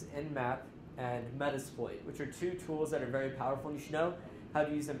combines Nmap and Metasploit, which are 2 tools that are very powerful, and you should know how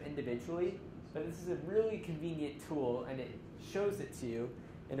to use them individually. But this is a really convenient tool, and it shows it to you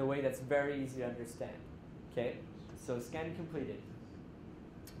in a way that's very easy to understand. Okay, so scan completed.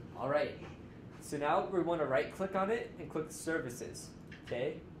 Alright, so now we want to right-click on it and click Services.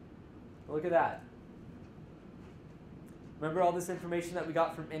 Okay, look at that. Remember all this information that we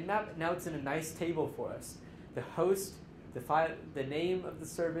got from Nmap? Now it's in a nice table for us. The host, the file, the name of the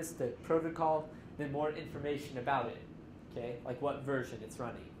service, the protocol, then more information about it. Okay, like what version it's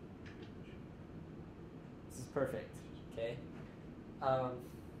running. This is perfect. Okay, So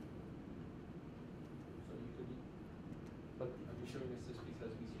you could, but are you showing us this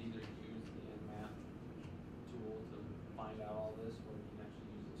because we could either use the Nmap tool to find out all this, or we can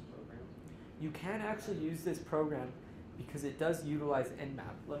actually use this program? You can actually use this program because it does utilize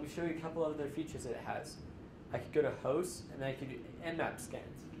Nmap. Let me show you a couple other features that it has. I could go to host and I could do Nmap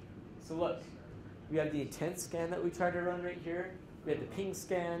scans. So look, we have the intent scan that we try to run right here. We have the ping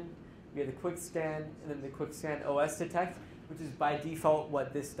scan, we have the quick scan, and then the quick scan OS detect, which is by default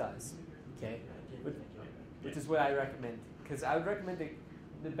what this does. Okay, which is what I recommend, because I would recommend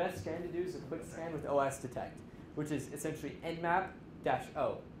the best scan to do is a quick scan with OS detect, which is essentially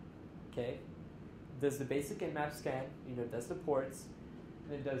Nmap-O. Okay, does the basic Nmap scan, does the ports,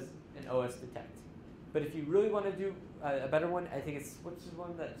 and it does an OS detect. But if you really want to do a better one, I think it's, what's the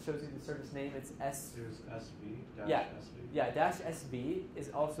one that shows you the service name? It's There's SV, dash yeah, SV. yeah, dash SV is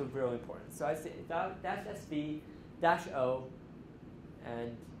also really important. So I say dash SV, dash O,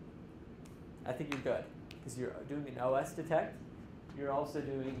 and I think you're good. Because you're doing an OS detect, you're also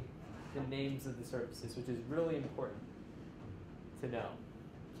doing the names of the services, which is really important to know.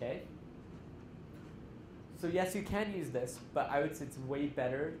 Okay? So yes, you can use this, but I would say it's way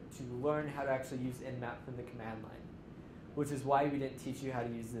better to learn how to actually use Nmap from the command line, which is why we didn't teach you how to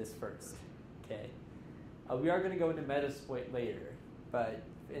use this first. Okay, we are going to go into Metasploit later, but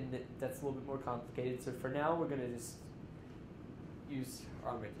that's a little bit more complicated. So for now, we're going to just use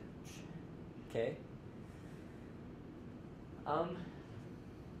Armitage. Okay.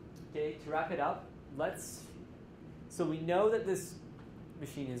 Okay. To wrap it up, so we know that this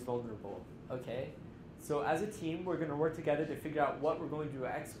machine is vulnerable. Okay. So as a team, we're going to work together to figure out what we're going to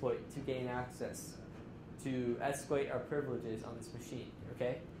exploit to gain access, to escalate our privileges on this machine,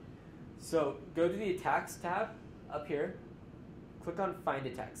 okay? So go to the Attacks tab up here, click on Find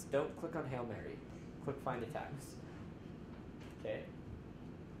Attacks. Don't click on Hail Mary, click Find Attacks, okay?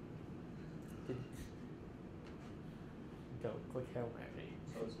 Don't click Hail Mary.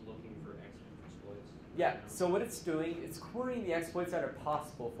 So it's looking for exploits. Yeah, so what it's doing, it's querying the exploits that are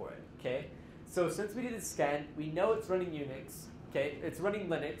possible for it, okay? So since we did the scan, we know it's running Unix, okay? It's running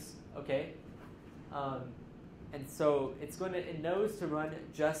Linux, okay? And so it knows to run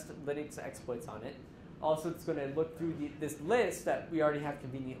just Linux exploits on it. Also, it's going to look through this list that we already have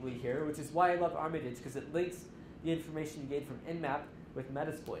conveniently here, which is why I love Armitage, because it links the information you gain from Nmap with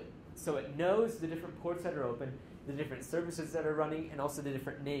Metasploit. So it knows the different ports that are open, the different services that are running, and also the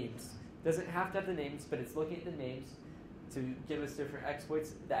different names. It doesn't have to have the names, but it's looking at the names to give us different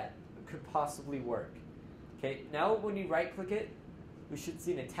exploits that could possibly work. Okay, now when you right-click it, we should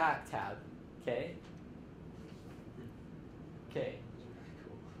see an attack tab. Okay. Okay.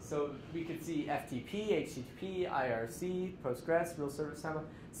 So we could see FTP, HTTP, IRC, Postgres, real service time.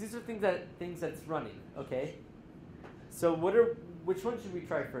 So these are things that's running. Okay. So which one should we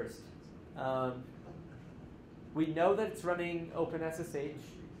try first? We know that it's running OpenSSH.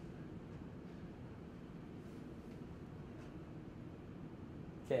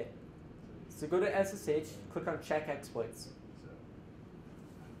 Okay. So go to SSH, click on Check Exploits.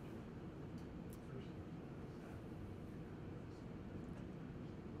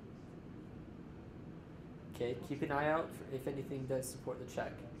 Okay, keep an eye out for if anything does support the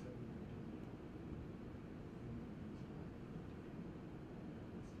check.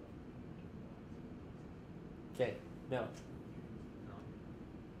 Okay, no.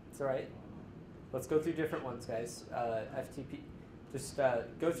 It's alright. Let's go through different ones, guys. FTP. Just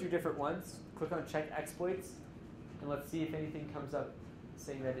go through different ones, click on Check Exploits, and let's see if anything comes up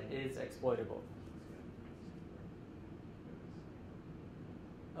saying that it is exploitable.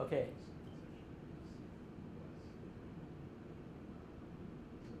 Okay.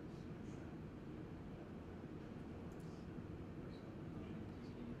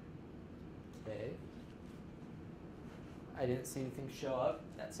 Okay. I didn't see anything show up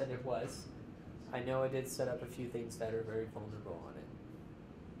that said it was. I know I did set up a few things that are very vulnerable on it.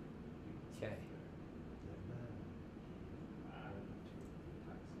 Okay.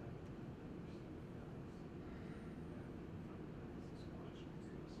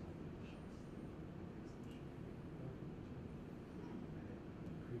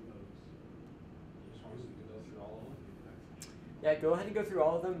 Yeah, go ahead and go through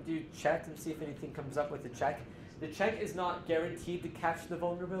all of them, do check and see if anything comes up with the check. The check is not guaranteed to catch the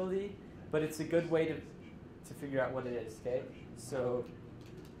vulnerability, but it's a good way to figure out what it is, okay? So,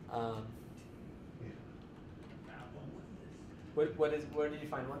 where did you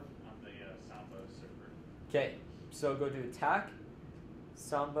find one? On the Samba server. Okay, so go to attack,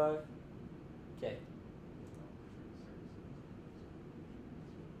 Samba, okay.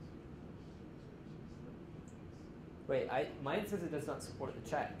 Wait, mine says it does not support the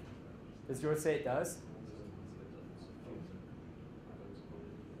check. Does yours say it does?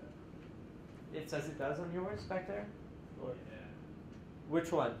 It says it does on yours back there? Or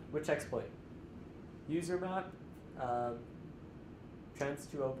which one? Which exploit? User map? Trends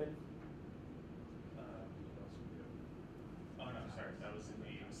to open? Oh no, sorry, that was in the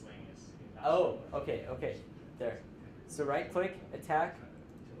miscellaneous. Oh, okay. There. So right click, attack,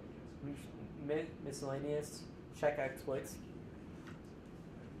 miscellaneous, check exploits.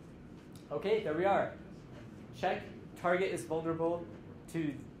 Okay, there we are. Check, target is vulnerable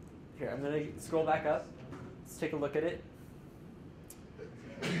to, here, I'm going to scroll back up. Let's take a look at it.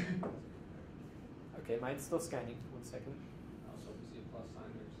 Okay, mine's still scanning. 1 second. Also, if you see a plus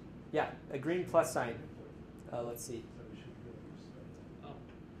sign, there's. Yeah, a green plus sign. Let's see. Oh.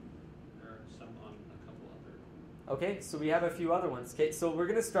 There are some on a couple other. Okay, so we have a few other ones. Okay, so we're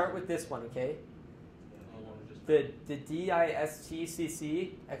going to start with this one, okay? Just The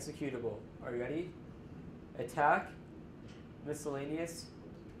DISTCC executable. Are you ready? Attack, miscellaneous.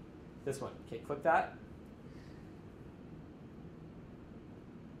 This one. Okay, click that.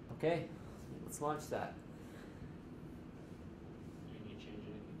 Okay, let's launch that. Do you need to change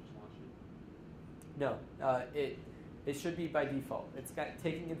anything? Just launch it. No, it should be by default. It's got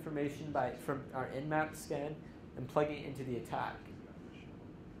taking information from our Nmap scan and plugging it into the attack.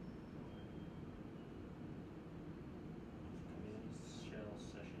 Commands shell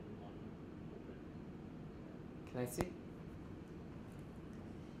session 1 open. Can I see?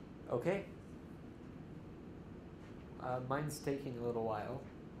 Okay. Mine's taking a little while.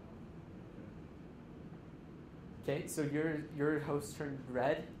 Okay, so your host turned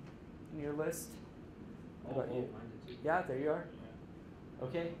red in your list. How about you? Mine did too. Yeah, there you are.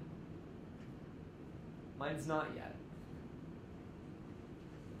 Okay. Mine's not yet.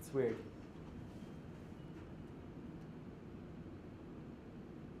 It's weird.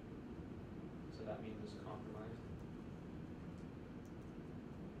 So that means it's compromised.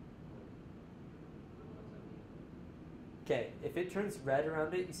 What does that mean? Okay, if it turns red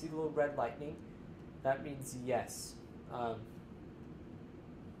around it, you see the little red lightning, that means yes.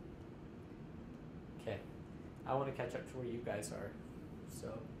 Okay, I want to catch up to where you guys are. So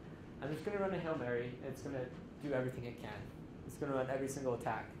I'm just going to run a Hail Mary. It's going to do everything it can. It's going to run every single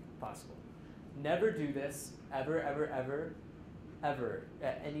attack possible. Never do this, ever,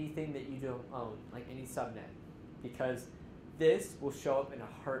 at anything that you don't own, like any subnet. Because this will show up in a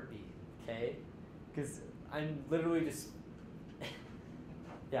heartbeat, okay? Because I'm literally just...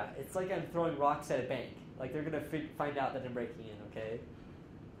 yeah, it's like I'm throwing rocks at a bank. Like, they're going to find out that I'm breaking in, okay?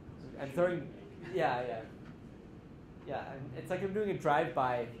 I'm throwing... Yeah. It's like I'm doing a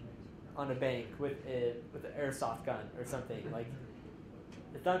drive-by on a bank with an airsoft gun or something. Like,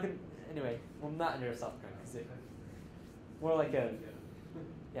 it's not going to... Anyway, well, not an airsoft gun, because more like a...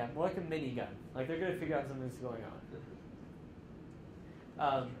 Yeah, more like a minigun. Like, they're going to figure out something's going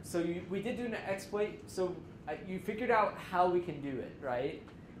on. So we did do an exploit. So you figured out how we can do it, right?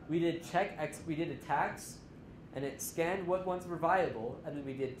 We did we did attacks, and it scanned what ones were viable, and then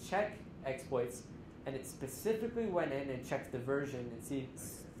we did check exploits, and it specifically went in and checked the version and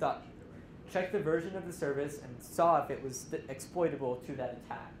checked the version of the service and saw if it was exploitable to that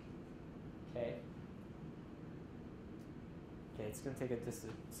attack. Okay. Okay, it's going to take just a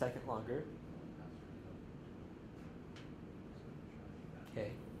second longer.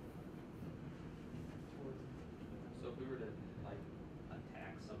 Okay. So if we were to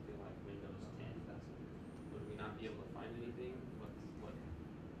attack something like Windows 10, would we not be able to find anything?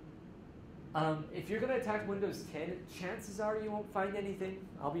 If you're going to attack Windows 10, chances are you won't find anything.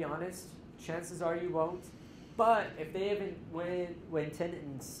 I'll be honest. Chances are you won't. But if they haven't went in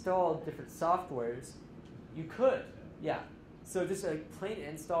and installed different softwares, you could. Yeah. So just a plain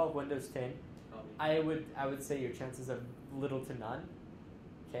install of Windows 10, I would say your chances are little to none.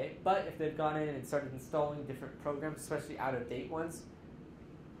 Okay, but if they've gone in and started installing different programs, especially out-of-date ones,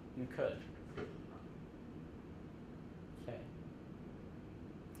 you could. Okay.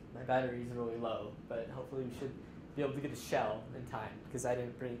 My battery is really low, but hopefully we should be able to get a shell in time, because I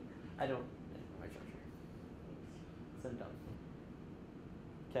don't my charger. So I'm done.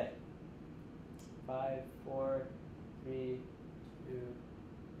 Okay. 5, 4, 3, 2,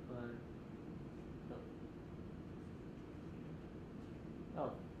 1. Oh,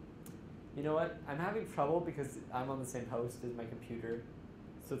 you know what? I'm having trouble because I'm on the same host as my computer,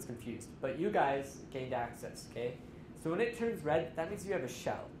 so it's confused. But you guys gained access, okay? So when it turns red, that means you have a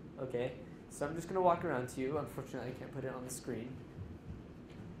shell, okay? So I'm just going to walk around to you. Unfortunately, I can't put it on the screen.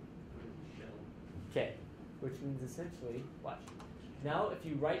 Okay, which means essentially, watch. Now, if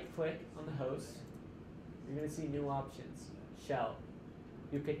you right-click on the host, you're going to see new options. Shell.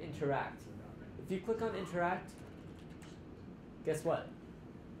 You can interact. If you click on interact, guess what?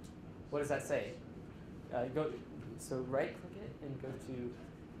 What does that say? So right click it and go to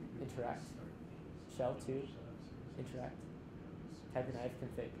interact. Shell 2, interact. Type in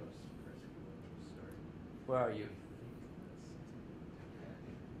ifconfig. Where are you?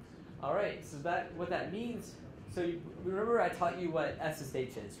 All right, so what that means, so you remember I taught you what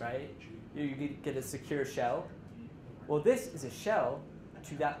SSH is, right? You get a secure shell. Well, this is a shell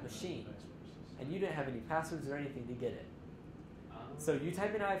to that machine, and you didn't have any passwords or anything to get it. So you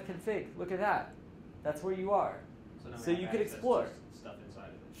type in ifconfig, look at that. That's where you are. So you could explore. Stuff inside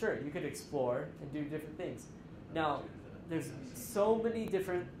of it. Sure, you could explore and do different things. Now, there's so many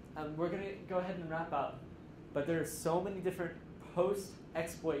different, we're going to go ahead and wrap up, but there are so many different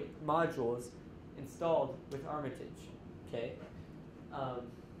post-exploit modules installed with Armitage, okay?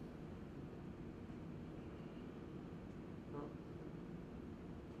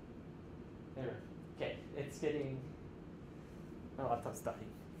 There. Okay, it's getting, my laptop's dying.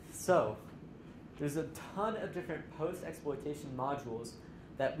 So, there's a ton of different post-exploitation modules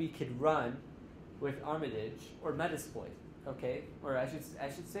that we could run with Armitage or Metasploit, okay? Or I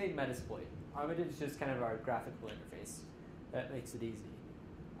should say Metasploit. Armitage is just kind of our graphical interface. That makes it easy.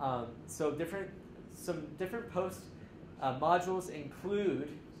 So some different post modules include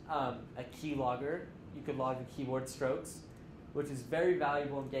a keylogger. You could log the keyboard strokes, which is very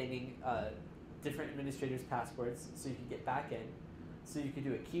valuable in gaining different administrators' passwords, so you can get back in. So you could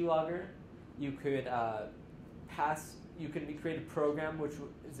do a keylogger. You could create a program which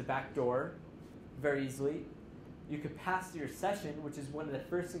is a backdoor very easily. You could pass your session, which is one of the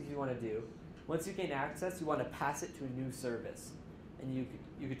first things you want to do. Once you gain access, you want to pass it to a new service, and you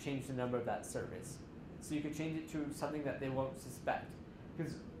could change the number of that service. So you could change it to something that they won't suspect,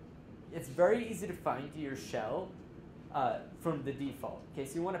 because it's very easy to find your shell from the default. Okay,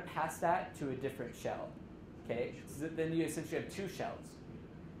 so you want to pass that to a different shell. Okay, so then you essentially have two shells.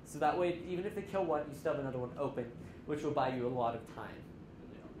 So that way, even if they kill one, you still have another one open, which will buy you a lot of time.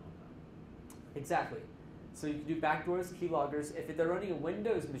 Exactly. So you can do backdoors, keyloggers. If they're running a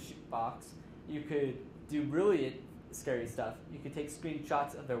Windows box, you could do really scary stuff. You could take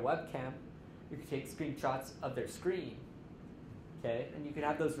screenshots of their webcam. You could take screenshots of their screen. Okay, and you could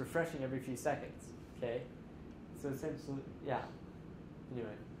have those refreshing every few seconds. Okay, so essentially, yeah.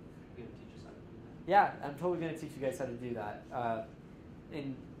 Anyway. You're gonna teach us how to do that? Yeah, I'm totally going to teach you guys how to do that.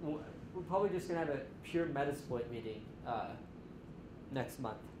 And we're probably just going to have a pure Metasploit meeting next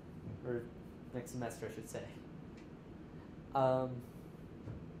month, or next semester, I should say. Okay,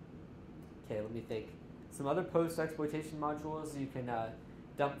 let me think. Some other post-exploitation modules, you can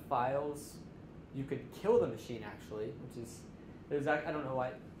dump files. You could kill the machine, actually, which is, I don't know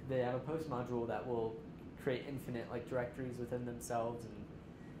why, they have a post module that will create infinite directories within themselves and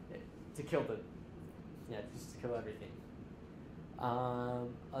to kill just to kill everything.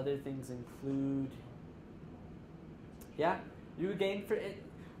 Other things include, you gain for it.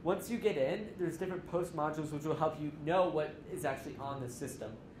 Once you get in, there's different post modules which will help you know what is actually on the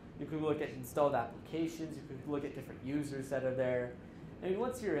system. You can look at installed applications. You can look at different users that are there. And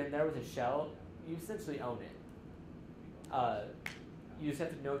once you're in there with a shell, you essentially own it. You just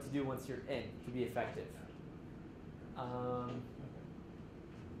have to know what to do once you're in to be effective.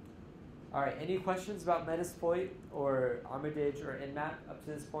 All right, any questions about Metasploit or Armitage or Nmap up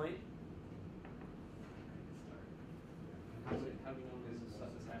to this point? How do we know this stuff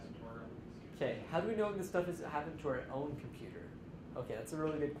is happening to our own? Okay, how do we know when this stuff is happening to our own computer? Okay, that's a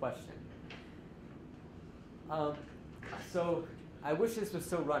really good question. So I wish this was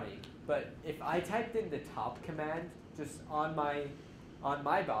still running, but if I typed in the top command just on my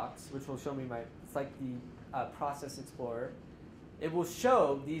box, which will show me it's like the Process Explorer, it will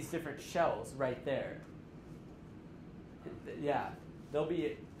show these different shells right there. Yeah, they'll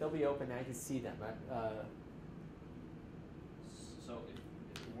be open. I can see them. So if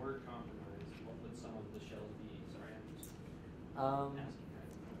it were compromised, what would some of the shells be? Sorry, I'm just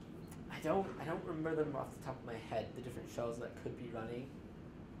asking. I don't remember them off the top of my head. The different shells that could be running,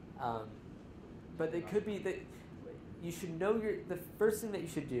 but they could be that. You should know the first thing that you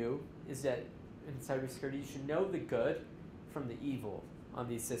should do is that in cybersecurity you should know the good from the evil on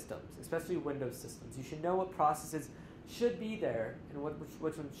these systems, especially Windows systems. You should know what processes should be there and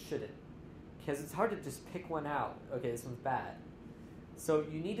which ones shouldn't, because it's hard to just pick one out. Okay, this one's bad. So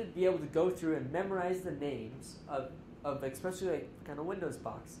you need to be able to go through and memorize the names of especially kind of Windows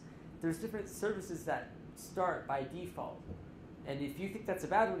box. There's different services that start by default, and if you think that's a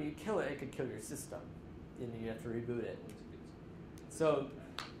bad one, you kill it. It could kill your system, and you have to reboot it. So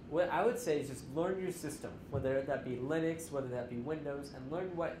what I would say is just learn your system, whether that be Linux, whether that be Windows, and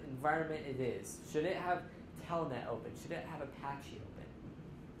learn what environment it is. Should it have Telnet open? Should it have Apache open?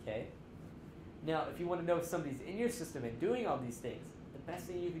 Okay? Now, if you want to know if somebody's in your system and doing all these things, the best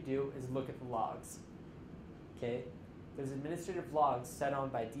thing you could do is look at the logs. Okay? There's administrative logs set on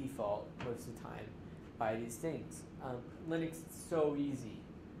by default most of the time by these things. Linux is so easy.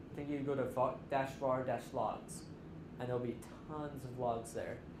 I think you can go to -var-logs, and there'll be tons of logs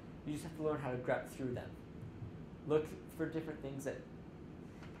there. You just have to learn how to grep through them. Look for different things that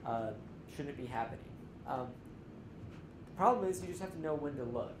shouldn't be happening. The problem is you just have to know when to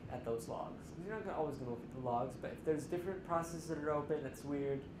look at those logs. You're not always going to look at the logs, but if there's different processes that are open, that's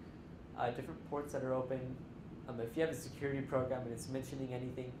weird, different ports that are open, if you have a security program and it's mentioning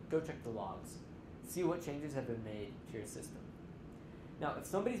anything, go check the logs. See what changes have been made to your system. Now, if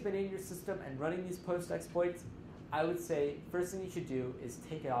somebody's been in your system and running these post exploits, I would say first thing you should do is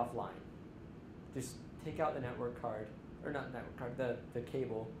take it offline. Just take out the network card, or not network card, the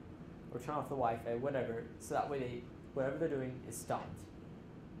cable, or turn off the Wi-Fi, whatever, so that way whatever they're doing is stopped.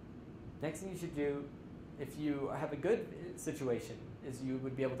 Next thing you should do, if you have a good situation, is you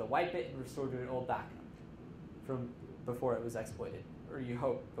would be able to wipe it and restore to an old backup from before it was exploited, or you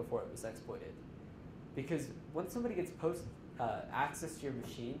hope before it was exploited. Because once somebody gets access to your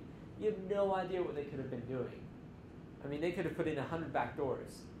machine, you have no idea what they could have been doing. I mean, they could have put in 100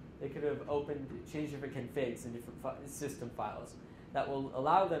 backdoors. They could have changed different configs and different system files that will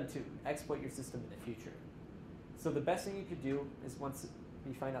allow them to exploit your system in the future. So the best thing you could do is once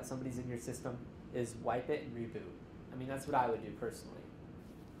you find out somebody's in your system is wipe it and reboot. I mean, that's what I would do personally.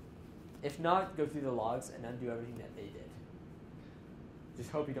 If not, go through the logs and undo everything that they did. Just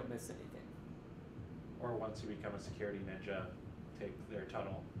hope you don't miss anything. Or once you become a security ninja, take their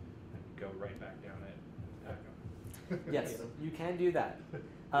tunnel and go right back down it. Yes, you can do that. Is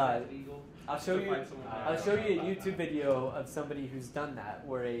that legal? I'll show To you. find someone I'll show you a YouTube video of somebody who's done that,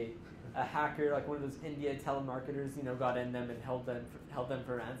 where a hacker, like one of those India telemarketers, got in them and held them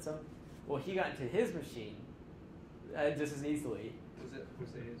for ransom. Well, he got into his machine just as easily. Was it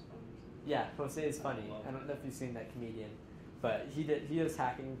Jose's phone? Yeah, Jose is funny. I don't know if you've seen that comedian, but he does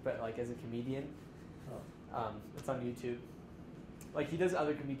hacking, but like as a comedian. It's on YouTube. Like he does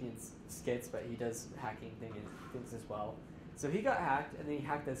other comedians skits, but he does hacking things as well. So he got hacked, and then he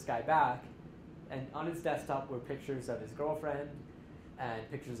hacked this guy back, and on his desktop were pictures of his girlfriend and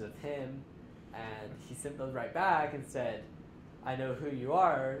pictures of him, and he sent those right back and said, "I know who you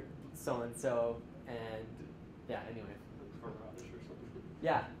are, so and so," and yeah. Anyway. Farage or something.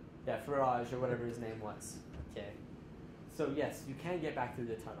 Yeah, Farage or whatever his name was. Okay. So yes, you can get back through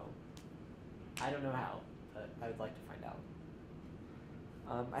the tunnel. I don't know how, but I would like to find out.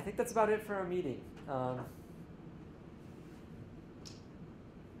 I think that's about it for our meeting.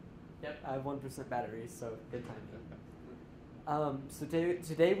 Yep, I have 1% battery, so good timing. So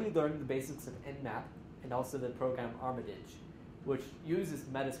today we learned the basics of Nmap and also the program Armitage, which uses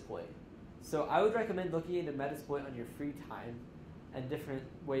Metasploit. So I would recommend looking into Metasploit on your free time and different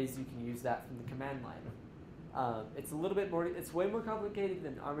ways you can use that from the command line. It's a little bit more, it's way more complicated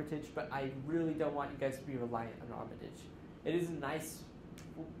than Armitage, but I really don't want you guys to be reliant on Armitage. It is a nice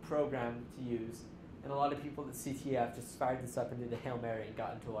program to use, and a lot of people at CTF just fired this up and did a Hail Mary and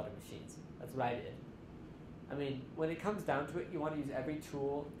got into a lot of machines. That's what I did. I mean, when it comes down to it, you want to use every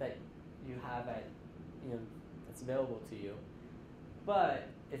tool that you have that's available to you. But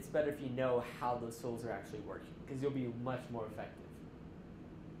it's better if you know how those tools are actually working, because you'll be much more effective.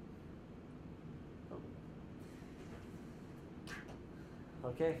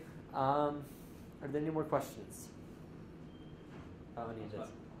 Okay. Are there any more questions? Oh, I need this.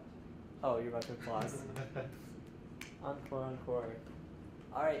 Oh, you're about to applause. Encore, encore.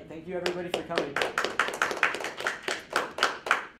 All right. Thank you, everybody, for coming.